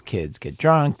 years, kids get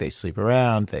drunk, they sleep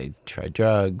around, they try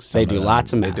drugs. They do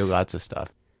lots of meth. They do lots of stuff.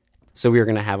 So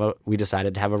we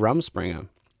decided to have a rumspringa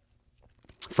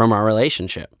from our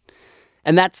relationship.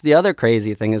 And that's the other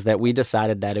crazy thing, is that we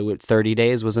decided that 30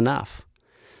 days was enough.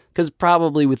 Because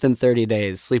probably within 30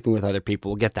 days, sleeping with other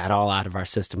people will get that all out of our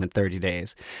system in 30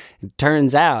 days. It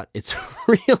turns out it's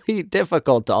really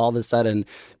difficult to all of a sudden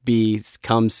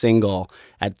become single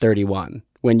at 31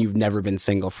 when you've never been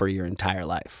single for your entire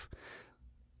life.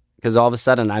 Because all of a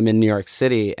sudden I'm in New York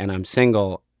City and I'm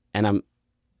single, and I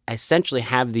essentially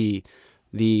have the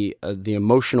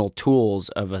emotional tools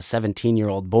of a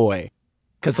 17-year-old boy.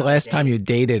 Because the last time you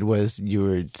dated you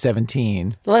were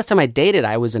 17. The last time I dated,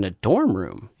 I was in a dorm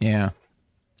room. Yeah.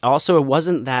 Also, it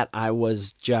wasn't like I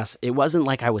was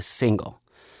single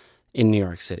in New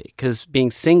York City. Because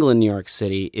being single in New York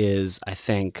City is, I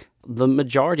think, the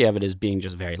majority of it is being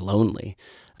just very lonely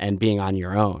and being on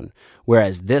your own.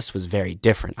 Whereas this was very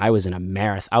different. I was in a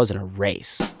marathon. I was in a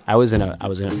race. I was in a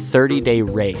 30-day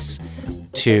race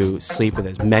to sleep with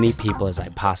as many people as I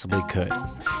possibly could.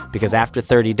 Because after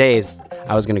 30 days,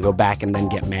 I was going to go back and then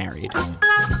get married.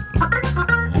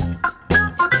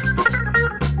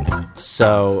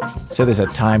 So there's a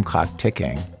time clock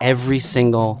ticking.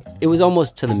 It was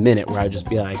almost to the minute where I'd just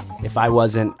be like, if I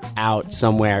wasn't out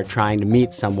somewhere trying to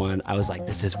meet someone, I was like,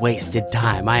 this is wasted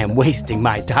time. I am wasting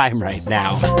my time right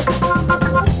now.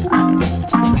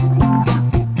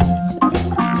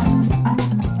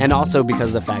 And also because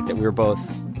of the fact that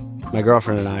my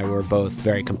girlfriend and I were both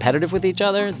very competitive with each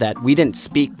other, that we didn't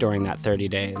speak during that 30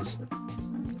 days.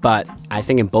 But I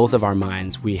think in both of our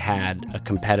minds, we had a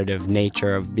competitive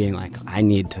nature of being like, I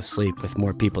need to sleep with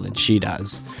more people than she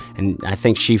does. And I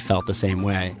think she felt the same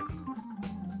way.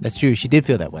 That's true. She did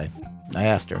feel that way. I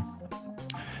asked her.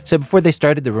 So before they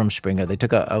started the Rumspringa, they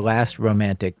took a last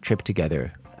romantic trip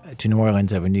together to New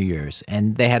Orleans over New Year's.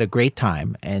 And they had a great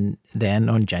time. And then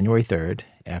on January 3rd,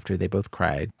 after they both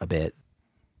cried a bit,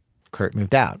 Kurt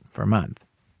moved out for a month.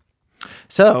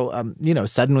 So,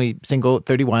 suddenly single,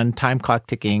 31, time clock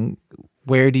ticking.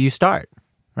 Where do you start,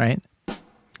 right?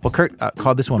 Well, Kurt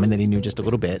called this woman that he knew just a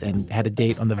little bit and had a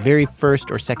date on the very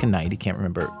first or second night. He can't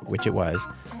remember which it was.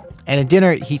 And at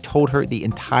dinner, he told her the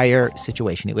entire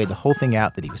situation. He laid the whole thing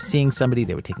out, that he was seeing somebody.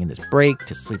 They were taking this break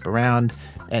to sleep around.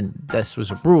 And this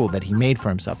was a rule that he made for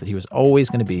himself, that he was always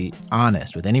going to be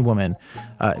honest with any woman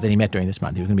that he met during this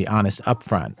month. He was going to be honest up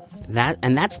front.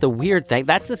 That's the weird thing.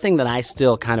 That's the thing that I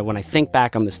still kind of, when I think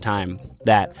back on this time,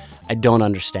 that I don't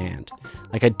understand.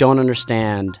 Like, I don't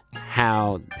understand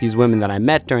how these women that I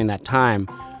met during that time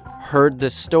heard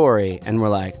this story and were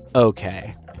like,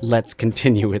 okay, let's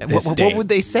continue with this date. What would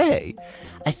they say?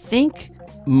 I think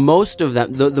most of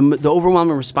them, the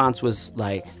overwhelming response was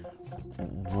like,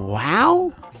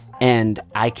 wow, and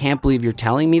I can't believe you're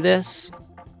telling me this.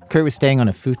 Kurt was staying on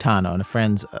a futon on a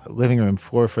friend's living room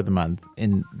floor for the month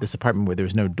in this apartment where there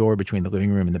was no door between the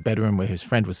living room and the bedroom where his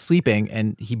friend was sleeping.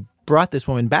 And he brought this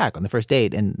woman back on the first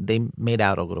date, and they made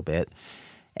out a little bit.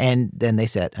 And then they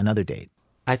set another date.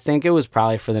 I think it was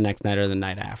probably for the next night or the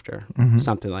night after,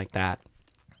 something like that.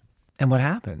 And what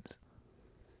happens?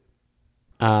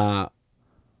 What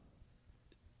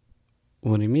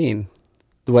do you mean?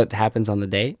 What happens on the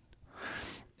date?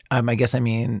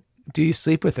 Do you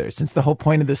sleep with her? Since the whole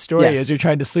point of this story is you're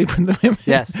trying to sleep with the women.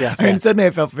 Yes. Suddenly I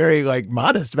felt very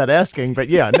modest about asking, but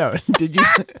yeah, no. Did you?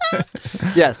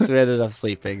 Yes, we ended up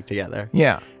sleeping together.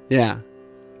 Yeah.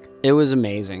 It was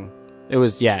amazing. It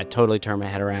was, it totally turned my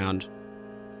head around.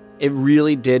 It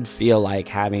really did feel like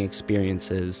having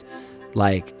experiences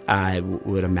like I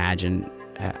would imagine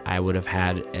I would have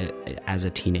had as a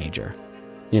teenager,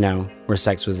 where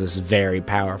sex was this very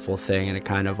powerful thing and it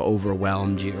kind of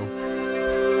overwhelmed you.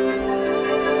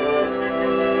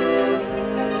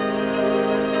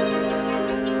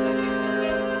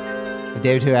 A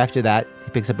day or two after that,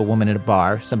 he picks up a woman at a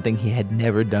bar, something he had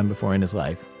never done before in his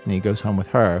life, and he goes home with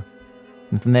her.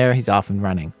 And from there, he's off and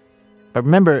running. But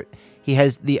remember, he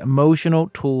has the emotional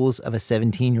tools of a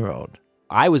 17-year-old.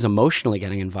 I was emotionally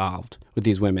getting involved with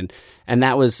these women, and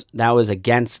that was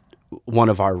against one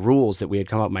of our rules that we had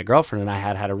come up with. My girlfriend and I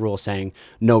had a rule saying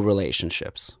no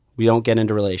relationships. We don't get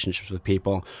into relationships with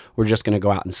people. We're just going to go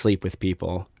out and sleep with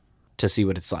people to see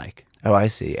what it's like. Oh, I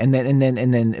see.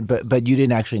 But you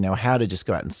didn't actually know how to just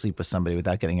go out and sleep with somebody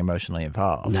without getting emotionally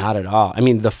involved. Not at all. I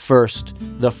mean, the first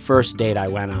date I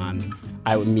went on,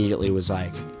 I immediately was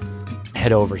like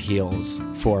head over heels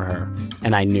for her,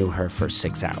 and I knew her for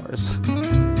 6 hours.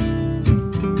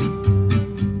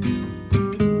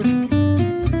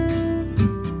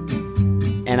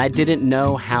 And I didn't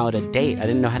know how to date. I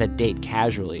didn't know how to date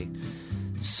casually.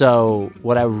 So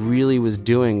what I really was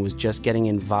doing was just getting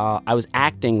involved. I was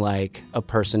acting like a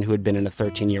person who had been in a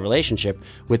 13-year relationship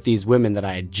with these women that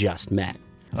I had just met.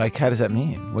 Like, how does that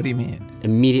mean? What do you mean?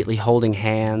 Immediately holding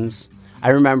hands. I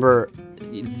remember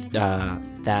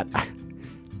that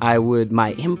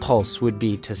my impulse would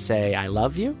be to say, I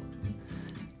love you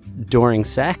during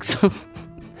sex.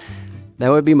 That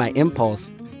would be my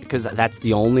impulse because that's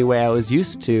the only way I was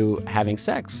used to having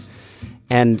sex.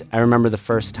 And I remember the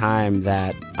first time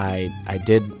that I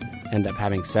did end up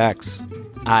having sex,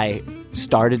 I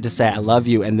started to say I love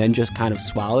you and then just kind of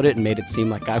swallowed it and made it seem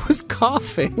like I was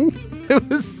coughing.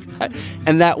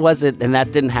 And that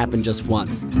didn't happen just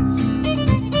once.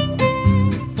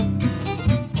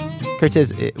 Kurt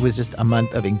says it was just a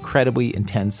month of incredibly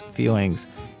intense feelings.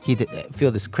 He'd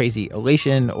feel this crazy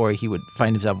elation, or he would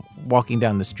find himself walking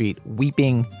down the street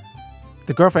weeping.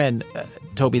 The girlfriend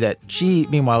told me that she,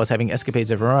 meanwhile, was having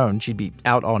escapades of her own. She'd be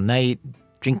out all night,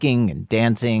 drinking and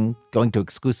dancing, going to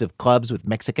exclusive clubs with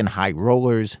Mexican high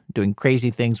rollers, doing crazy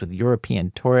things with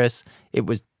European tourists. It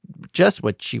was just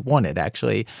what she wanted,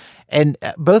 actually. And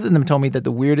both of them told me that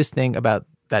the weirdest thing about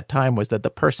that time was that the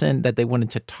person that they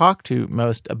wanted to talk to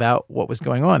most about what was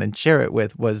going on and share it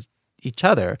with was each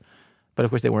other. But of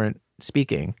course, they weren't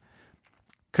speaking.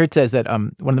 Kurt says that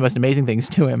one of the most amazing things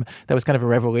to him that was kind of a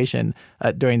revelation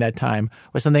during that time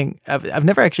was something I've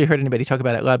never actually heard anybody talk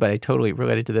about it loud, but I totally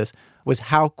related to this, was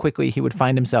how quickly he would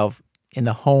find himself in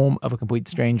the home of a complete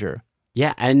stranger.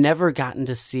 Yeah, I never gotten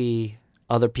to see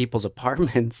other people's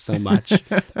apartments so much.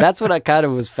 That's what I kind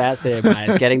of was fascinated by,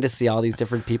 is getting to see all these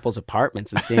different people's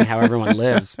apartments and seeing how everyone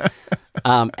lives.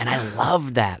 And I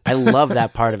loved that. I love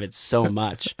that part of it so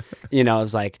much. You know, I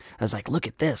was like, look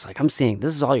at this. Like, I'm seeing,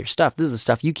 this is all your stuff. This is the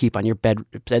stuff you keep on your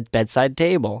bedside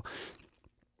table.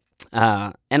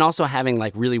 And also having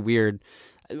like really weird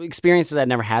experiences I'd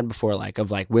never had before, like of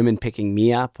like women picking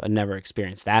me up. I'd never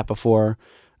experienced that before.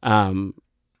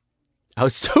 I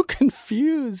was so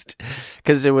confused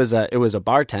because it was a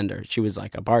bartender. She was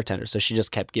like a bartender, so she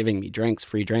just kept giving me drinks,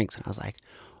 free drinks, and I was like,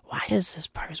 why is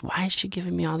she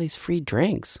giving me all these free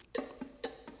drinks?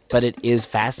 But it is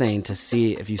fascinating to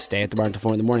see if you stay at the bar until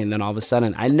 4 a.m, and then all of a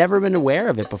sudden, I'd never been aware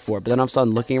of it before, but then all of a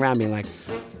sudden looking around being like,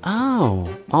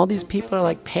 oh, all these people are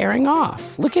like pairing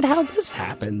off. Look at how this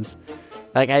happens.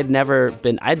 Like I'd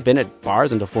been at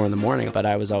bars until 4 a.m, but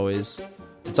it's all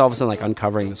of a sudden like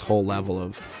uncovering this whole level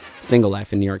of single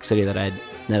life in New York City that I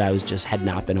had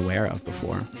not been aware of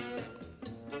before.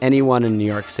 Anyone in New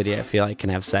York City, I feel like, can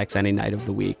have sex any night of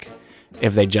the week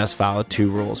if they just follow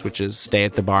 2 rules, which is stay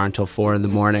at the bar until 4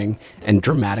 a.m. and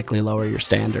dramatically lower your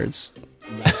standards.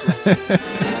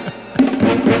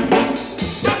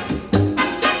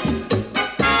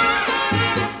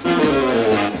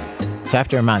 So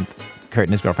after a month, Kurt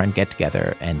and his girlfriend get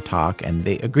together and talk, and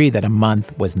they agree that a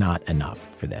month was not enough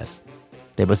for this.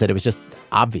 They both said it was just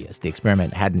obvious the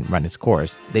experiment hadn't run its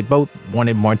course. They both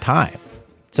wanted more time.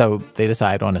 So they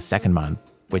decide on a second month,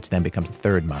 which then becomes a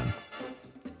third month.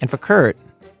 And for Kurt,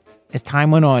 as time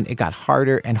went on, it got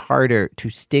harder and harder to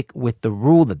stick with the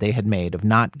rule that they had made of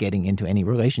not getting into any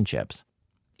relationships.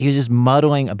 He was just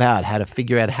muddling about how to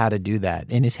figure out how to do that.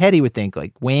 In his head, he would think,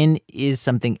 like, when is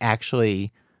something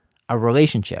actually a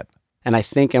relationship? And I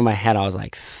think in my head, I was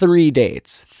like, 3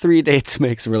 dates. 3 dates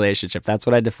makes a relationship. That's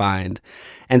what I defined.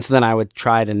 And so then I would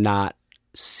try to not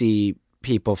see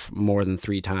people more than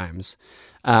 3 times.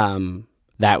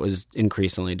 That was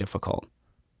increasingly difficult.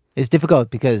 It's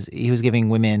difficult because he was giving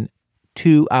women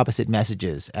 2 opposite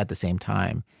messages at the same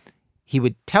time. He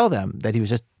would tell them that he was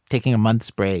just taking a month's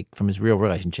break from his real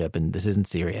relationship and this isn't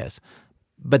serious.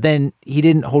 But then he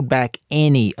didn't hold back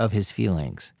any of his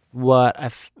feelings. What I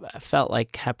felt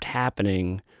like kept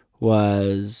happening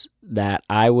was that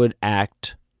I would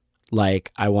act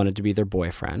like I wanted to be their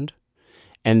boyfriend,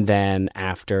 and then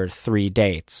after 3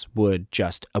 dates would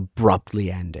just abruptly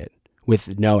end it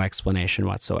with no explanation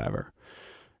whatsoever.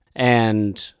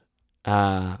 And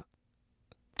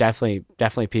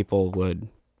definitely people would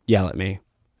yell at me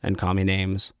and call me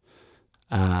names.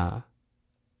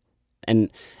 And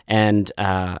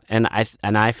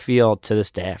I feel, to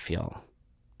this day, I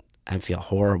feel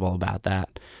horrible about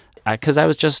that, because I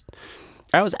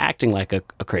was acting like a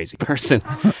crazy person.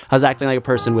 I was acting like a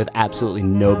person with absolutely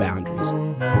no boundaries.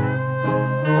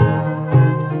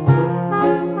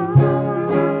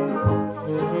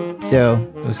 So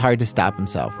it was hard to stop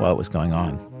himself while it was going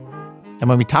on. And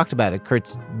when we talked about it,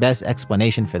 Kurt's best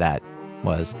explanation for that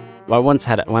was, well, when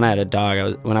I had a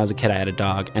dog, when I was a kid, I had a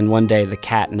dog, and one day the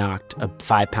cat knocked a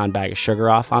 5-pound bag of sugar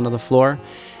off onto the floor.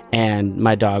 And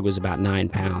my dog was about 9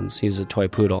 pounds. He was a toy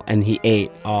poodle, and he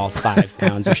ate all 5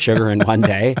 pounds of sugar in one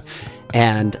day.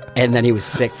 And then he was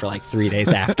sick for like 3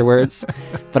 days afterwards.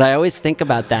 But I always think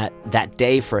about that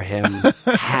day for him,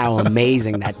 how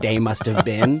amazing that day must have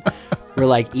been. We're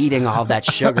like eating all that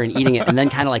sugar and eating it, and then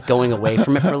kind of like going away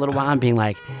from it for a little while and being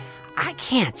like, I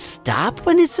can't stop.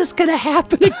 When is this going to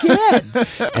happen again?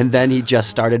 And then he just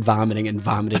started vomiting and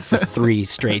vomited for 3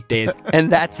 straight days. And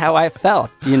that's how I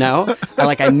felt, you know?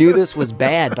 I knew this was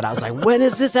bad, but I was like, when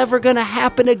is this ever going to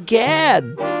happen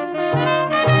again?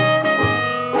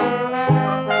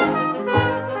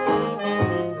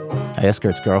 I asked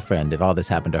Kurt's girlfriend if all this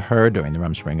happened to her during the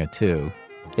Rumspringa too.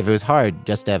 If it was hard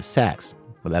just to have sex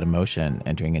without emotion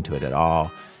entering into it at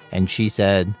all. And she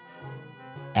said,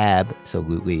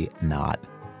 absolutely not.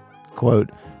 Quote,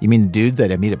 you mean the dudes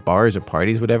that I meet at bars or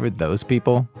parties, whatever, those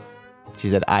people? She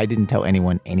said, I didn't tell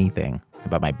anyone anything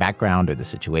about my background or the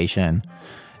situation.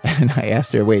 And I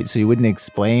asked her, wait, so you wouldn't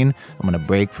explain I'm on a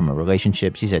break from a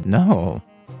relationship? She said, no,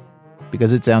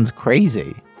 because it sounds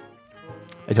crazy.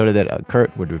 I told her that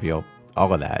Kurt would reveal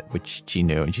all of that, which she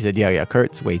knew. And she said, yeah,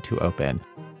 Kurt's way too open.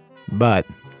 But,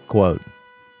 quote,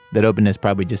 that openness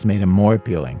probably just made him more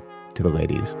appealing to the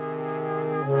ladies.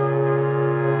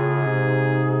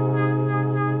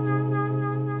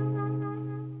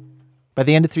 By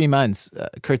the end of 3 months,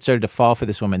 Kurt started to fall for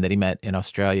this woman that he met in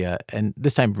Australia, and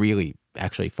this time really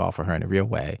actually fall for her in a real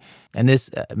way. And this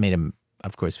made him,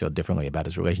 of course, feel differently about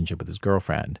his relationship with his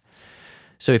girlfriend.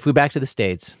 So he flew back to the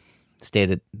States,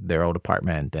 stayed at their old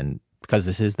apartment, and because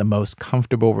this is the most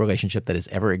comfortable relationship that has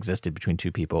ever existed between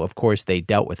two people. Of course, they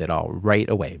dealt with it all right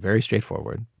away. Very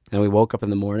straightforward. And we woke up in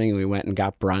the morning and we went and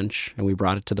got brunch and we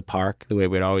brought it to the park the way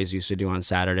we'd always used to do on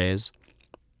Saturdays.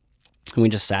 And we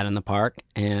just sat in the park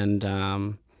and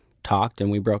talked and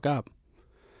we broke up.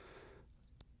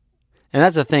 And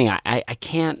that's the thing. I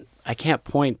can't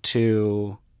point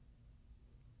to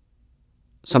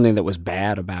something that was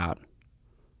bad about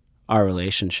our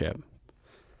relationship,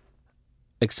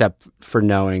 except for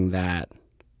knowing that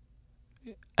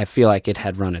I feel like it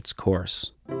had run its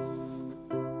course. I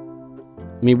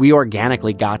mean, we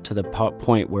organically got to the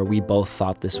point where we both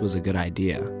thought this was a good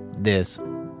idea. The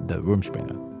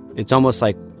Rumspringa. It's almost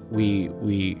like the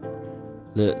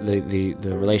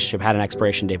relationship had an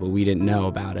expiration date, but we didn't know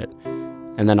about it.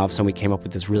 And then all of a sudden we came up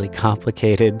with this really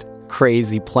complicated,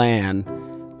 crazy plan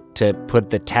to put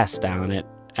the test down it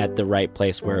at the right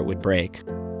place where it would break.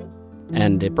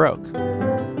 And it broke.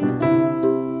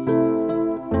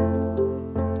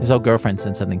 His old girlfriend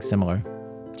said something similar.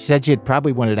 She said she had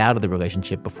probably wanted out of the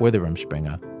relationship before the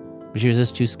Rumspringa, but she was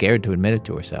just too scared to admit it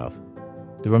to herself.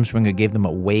 The Rumspringa gave them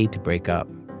a way to break up.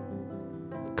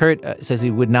 Kurt says he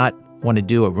would not want to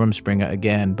do a Rumspringa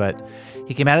again, but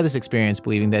he came out of this experience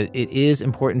believing that it is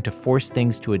important to force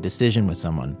things to a decision with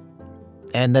someone,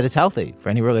 and that it's healthy for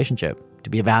any relationship to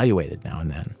be evaluated now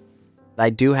and then. I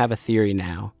do have a theory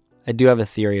now. I do have a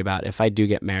theory about if I do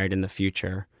get married in the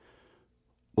future,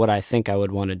 what I think I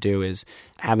would want to do is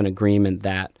have an agreement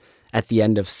that at the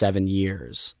end of 7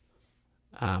 years,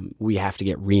 we have to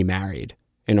get remarried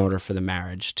in order for the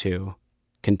marriage to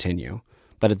continue.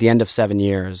 But at the end of 7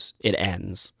 years, it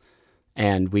ends.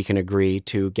 And we can agree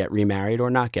to get remarried or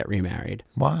not get remarried.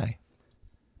 Why?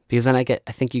 Because then I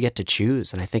think you get to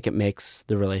choose, and I think it would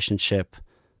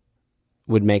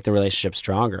make the relationship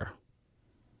stronger.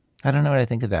 I don't know what I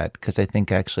think of that, because I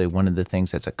think actually one of the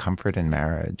things that's a comfort in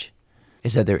marriage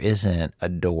is that there isn't a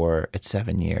door at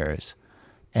 7 years.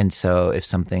 And so if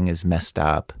something is messed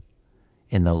up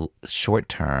in the short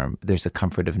term, there's a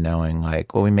comfort of knowing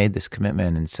like, well, we made this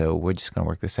commitment and so we're just going to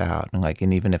work this out.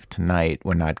 And even if tonight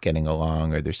we're not getting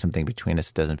along or there's something between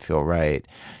us that doesn't feel right,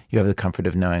 you have the comfort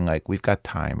of knowing like, we've got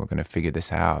time, we're going to figure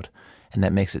this out. And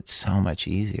that makes it so much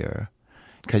easier.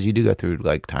 Because you do go through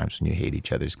like times when you hate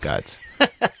each other's guts. You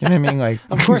know what I mean? Like,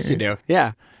 of course you do.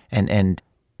 Yeah. And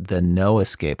the no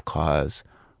escape clause,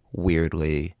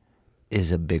 weirdly,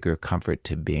 is a bigger comfort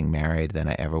to being married than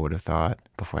I ever would have thought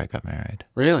before I got married.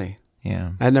 Really?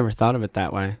 Yeah. I'd never thought of it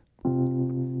that way.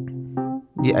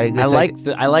 Yeah,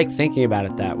 I like thinking about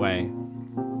it that way.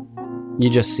 You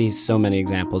just see so many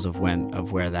examples of where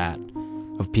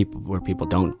people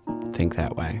don't think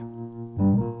that way.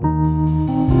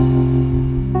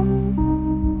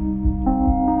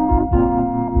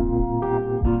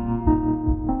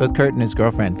 Both Kurt and his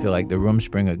girlfriend feel like the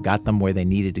Rumspringa got them where they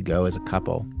needed to go as a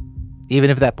couple,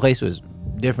 even if that place was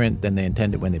different than they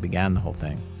intended when they began the whole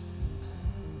thing.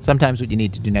 Sometimes what you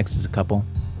need to do next as a couple,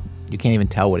 you can't even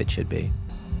tell what it should be.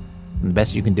 And the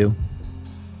best you can do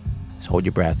is hold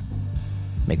your breath,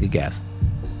 make a guess,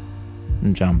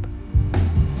 and jump.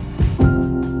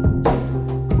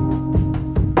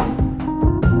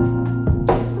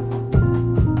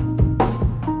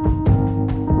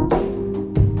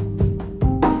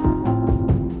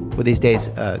 Well, these days,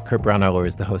 Kurt Braunohler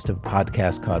is the host of a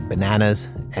podcast called Bananas,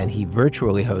 and he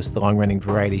virtually hosts the long-running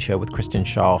variety show with Kristen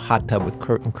Schaal, Hot Tub with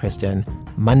Kurt and Kristen,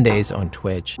 Mondays on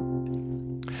Twitch.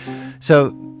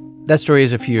 So that story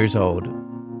is a few years old,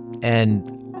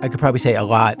 and I could probably say a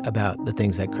lot about the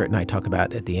things that Kurt and I talk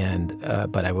about at the end,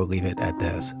 but I will leave it at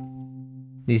this.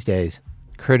 These days,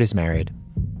 Kurt is married,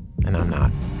 and I'm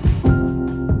not.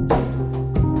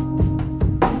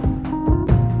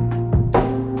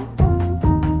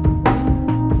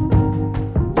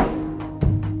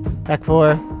 Back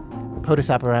for Modus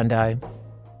Operandi.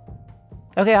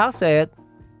 Okay, I'll say it.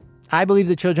 I believe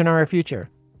that children are our future.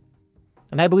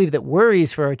 And I believe that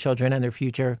worries for our children and their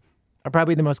future are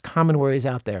probably the most common worries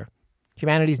out there.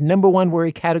 Humanity's number one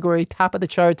worry category, top of the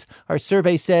charts, our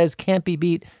survey says can't be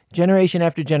beat generation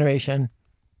after generation.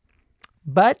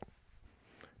 But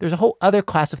there's a whole other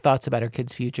class of thoughts about our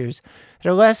kids' futures that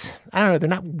are less, I don't know, they're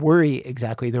not worry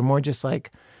exactly. They're more just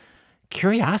like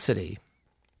curiosity.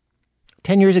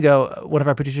 10 years ago, one of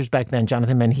our producers back then,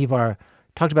 Jonathan Menjivar,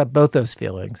 talked about both those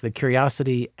feelings, the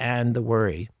curiosity and the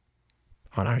worry,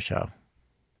 on our show.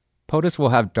 POTUS will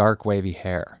have dark, wavy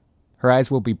hair. Her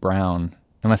eyes will be brown,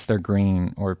 unless they're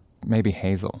green or maybe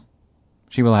hazel.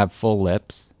 She will have full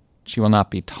lips. She will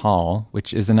not be tall,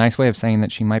 which is a nice way of saying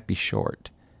that she might be short.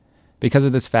 Because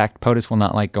of this fact, POTUS will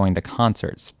not like going to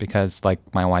concerts because, like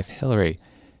my wife Hillary,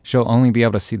 she'll only be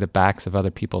able to see the backs of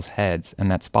other people's heads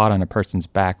and that spot on a person's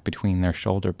back between their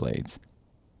shoulder blades.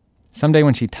 Someday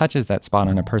when she touches that spot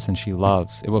on a person she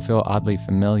loves, it will feel oddly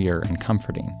familiar and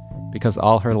comforting, because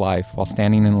all her life, while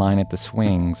standing in line at the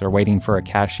swings or waiting for a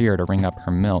cashier to ring up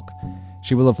her milk,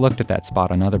 she will have looked at that spot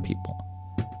on other people.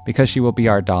 Because she will be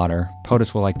our daughter,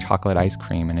 POTUS will like chocolate ice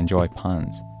cream and enjoy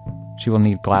puns. She will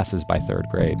need glasses by 3rd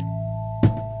grade.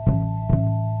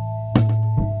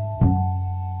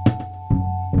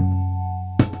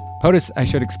 POTUS, I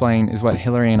should explain, is what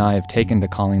Hillary and I have taken to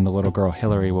calling the little girl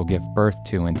Hillary will give birth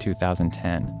to in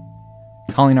 2010.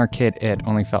 Calling our kid It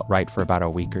only felt right for about a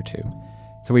week or two,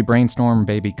 so we brainstormed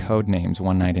baby code names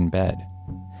one night in bed.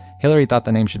 Hillary thought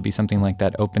the name should be something like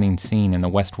that opening scene in the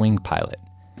West Wing pilot,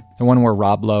 the one where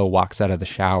Rob Lowe walks out of the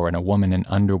shower and a woman in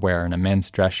underwear and a men's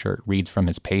dress shirt reads from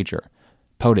his pager,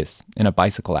 POTUS, in a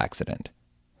bicycle accident.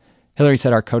 Hillary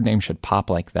said our code name should pop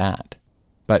like that.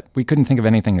 But we couldn't think of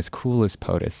anything as cool as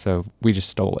POTUS, so we just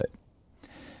stole it.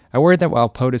 I worried that while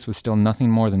POTUS was still nothing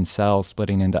more than cells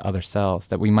splitting into other cells,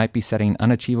 that we might be setting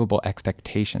unachievable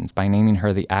expectations by naming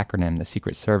her the acronym the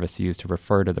Secret Service used to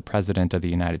refer to the President of the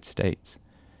United States.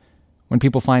 When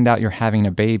people find out you're having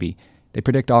a baby, they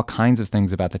predict all kinds of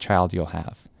things about the child you'll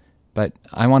have. But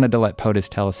I wanted to let POTUS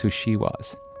tell us who she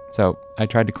was, so I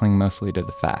tried to cling mostly to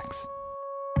the facts.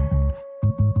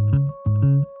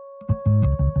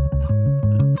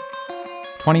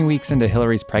 "20 weeks into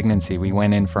Hillary's pregnancy, we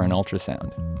went in for an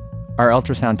ultrasound. Our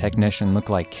ultrasound technician looked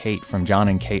like Kate from John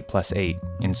and Kate +8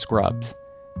 in Scrubs.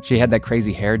 She had that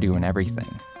crazy hairdo and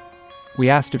everything. We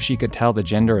asked if she could tell the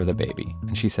gender of the baby,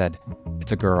 and she said,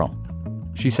 "It's a girl."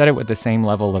 She said it with the same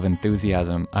level of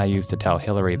enthusiasm I used to tell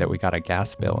Hillary that we got a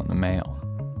gas bill in the mail.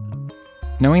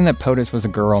 Knowing that POTUS was a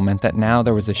girl meant that now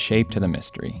there was a shape to the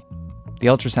mystery. The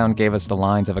ultrasound gave us the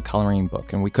lines of a coloring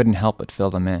book, and we couldn't help but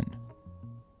fill them in.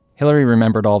 Hillary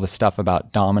remembered all the stuff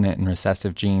about dominant and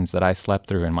recessive genes that I slept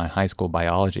through in my high school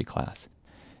biology class.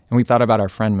 And we thought about our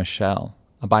friend Michelle,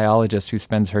 a biologist who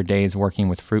spends her days working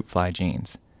with fruit fly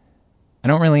genes. I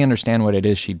don't really understand what it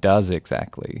is she does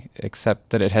exactly, except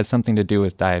that it has something to do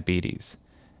with diabetes.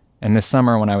 And this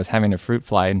summer when I was having a fruit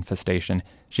fly infestation,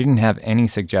 she didn't have any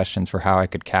suggestions for how I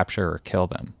could capture or kill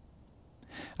them.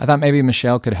 I thought maybe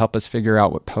Michelle could help us figure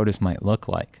out what POTUS might look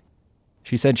like.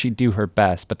 She said she'd do her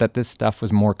best, but that this stuff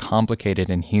was more complicated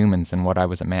in humans than what I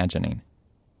was imagining.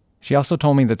 She also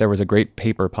told me that there was a great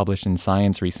paper published in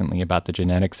Science recently about the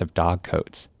genetics of dog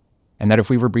coats, and that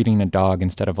if we were breeding a dog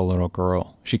instead of a little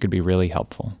girl, she could be really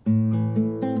helpful.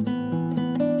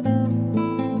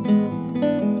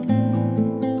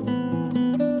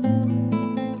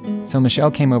 So Michelle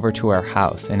came over to our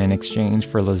house, and in exchange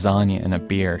for lasagna and a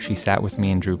beer, she sat with me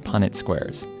and drew Punnett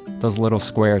squares. Those little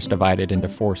squares divided into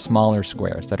 4 smaller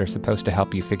squares that are supposed to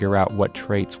help you figure out what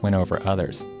traits win over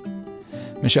others.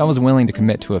 Michelle was willing to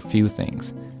commit to a few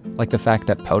things, like the fact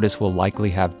that POTUS will likely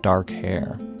have dark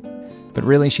hair. But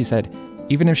really, she said,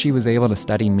 even if she was able to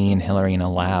study me and Hillary in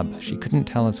a lab, she couldn't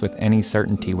tell us with any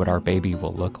certainty what our baby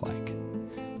will look like.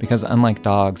 Because unlike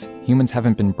dogs, humans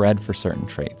haven't been bred for certain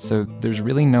traits, so there's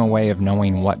really no way of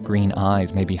knowing what green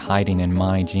eyes may be hiding in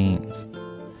my genes.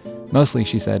 Mostly,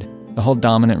 she said, the whole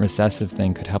dominant recessive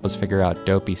thing could help us figure out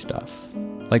dopey stuff.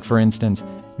 Like for instance,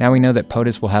 now we know that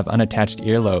POTUS will have unattached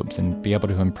earlobes and be able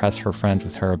to impress her friends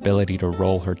with her ability to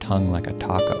roll her tongue like a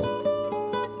taco.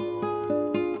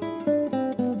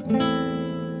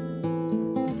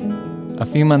 A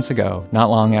few months ago, not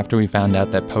long after we found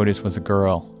out that POTUS was a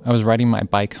girl, I was riding my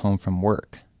bike home from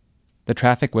work. The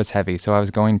traffic was heavy, so I was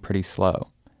going pretty slow.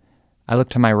 I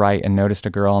looked to my right and noticed a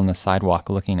girl on the sidewalk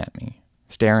looking at me,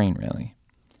 staring really.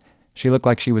 She looked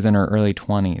like she was in her early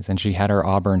 20s, and she had her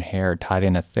auburn hair tied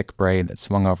in a thick braid that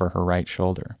swung over her right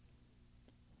shoulder.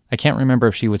 I can't remember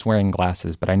if she was wearing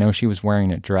glasses, but I know she was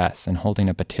wearing a dress and holding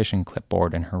a petition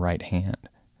clipboard in her right hand.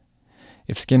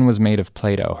 If skin was made of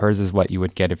Play-Doh, hers is what you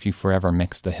would get if you forever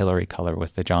mixed the Hillary color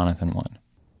with the Jonathan one.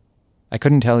 I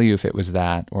couldn't tell you if it was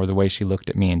that, or the way she looked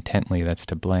at me intently that's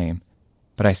to blame,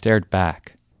 but I stared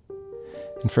back.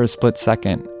 And for a split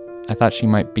second, I thought she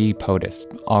might be POTUS,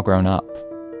 all grown up.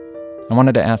 I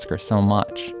wanted to ask her so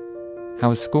much. How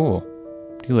was school?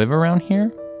 Do you live around here?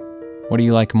 What do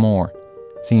you like more,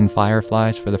 seeing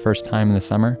fireflies for the first time in the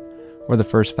summer, or the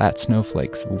first fat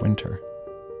snowflakes of winter?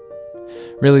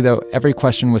 Really though, every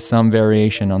question was some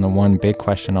variation on the one big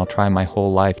question I'll try my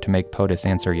whole life to make POTUS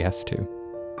answer yes to.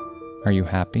 Are you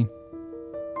happy?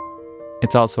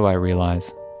 It's also, I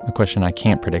realize, a question I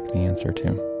can't predict the answer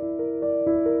to.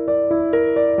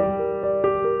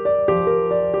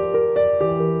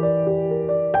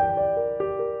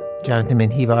 Jonathan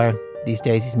Menjivar, these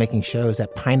days he's making shows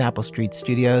at Pineapple Street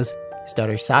Studios His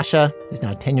daughter Sasha is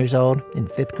now 10 years old, in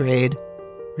 5th grade,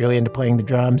 really into playing the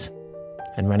drums,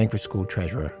 and running for school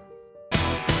treasurer.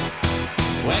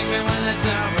 Wake me when it's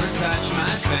over, touch my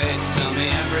face. Tell me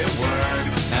every word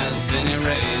has been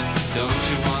erased. Don't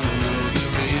you want to know the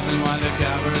reason why the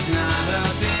cover's not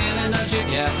appealing? Don't you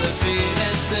get the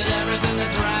feeling that everything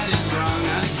that's right is wrong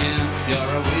again? You're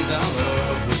a weasel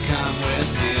overcome with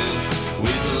tears.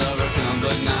 Weasel overcome,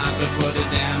 but not before the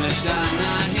damage done.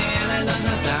 Not healing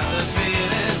doesn't stop the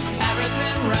feeling.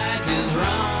 Everything right is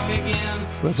wrong again.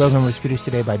 The program was produced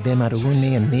today by Bim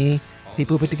Adewunmi and me.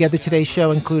 People who put together today's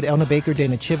show include Elna Baker,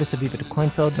 Dana Chivas, Aviva de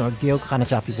Kornfeld, Nor Gil, Chana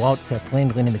Jaffe-Walt, Seth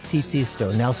Lind, Linda Mitsitsi,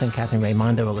 Sto Nelson, Catherine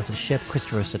Raimondo, Alyssa Shipp,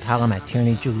 Christopher Sotala, Matt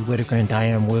Tierney, Julie Whitaker, and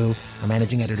Diane Wu. Our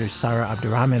managing editor is Sarah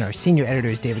Abdurrahman. Our senior editor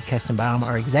is David Kestenbaum.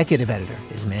 Our executive editor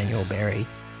is Emmanuel Berry.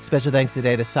 Special thanks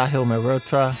today to Sahil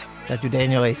Mehrotra, Dr.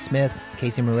 Daniel A. Smith,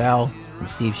 Casey Morrell, and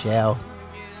Steve Shale.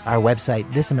 Our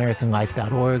website,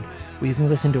 thisamericanlife.org, where you can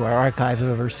listen to our archive of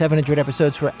over 700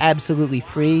 episodes for absolutely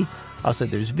free. Also,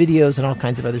 there's videos and all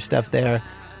kinds of other stuff there.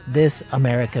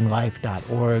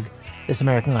 thisamericanlife.org. This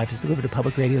American Life is delivered to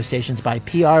public radio stations by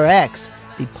PRX,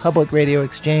 the Public Radio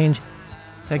Exchange.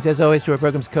 Thanks, as always, to our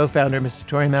program's co-founder, Mr.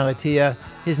 Tori Malatia.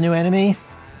 His new enemy,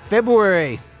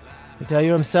 February. I tell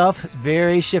you himself,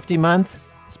 very shifty month.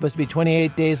 It's supposed to be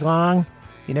 28 days long.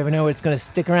 You never know it's going to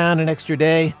stick around an extra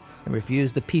day and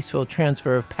refuse the peaceful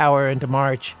transfer of power into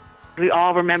March. We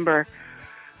all remember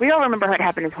what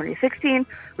happened in 2016.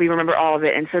 We remember all of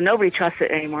it, and so nobody trusts it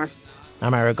anymore.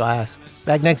 I'm Ira Glass.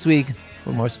 Back next week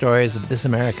with more stories of This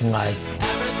American Life.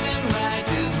 Everything right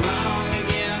is wrong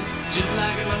again, just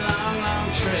like in a long,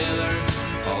 long trailer.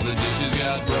 All the dishes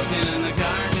got broken and the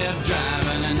car kept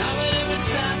driving, and nobody would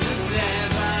stop to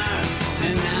save her.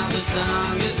 And now the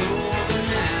song is over.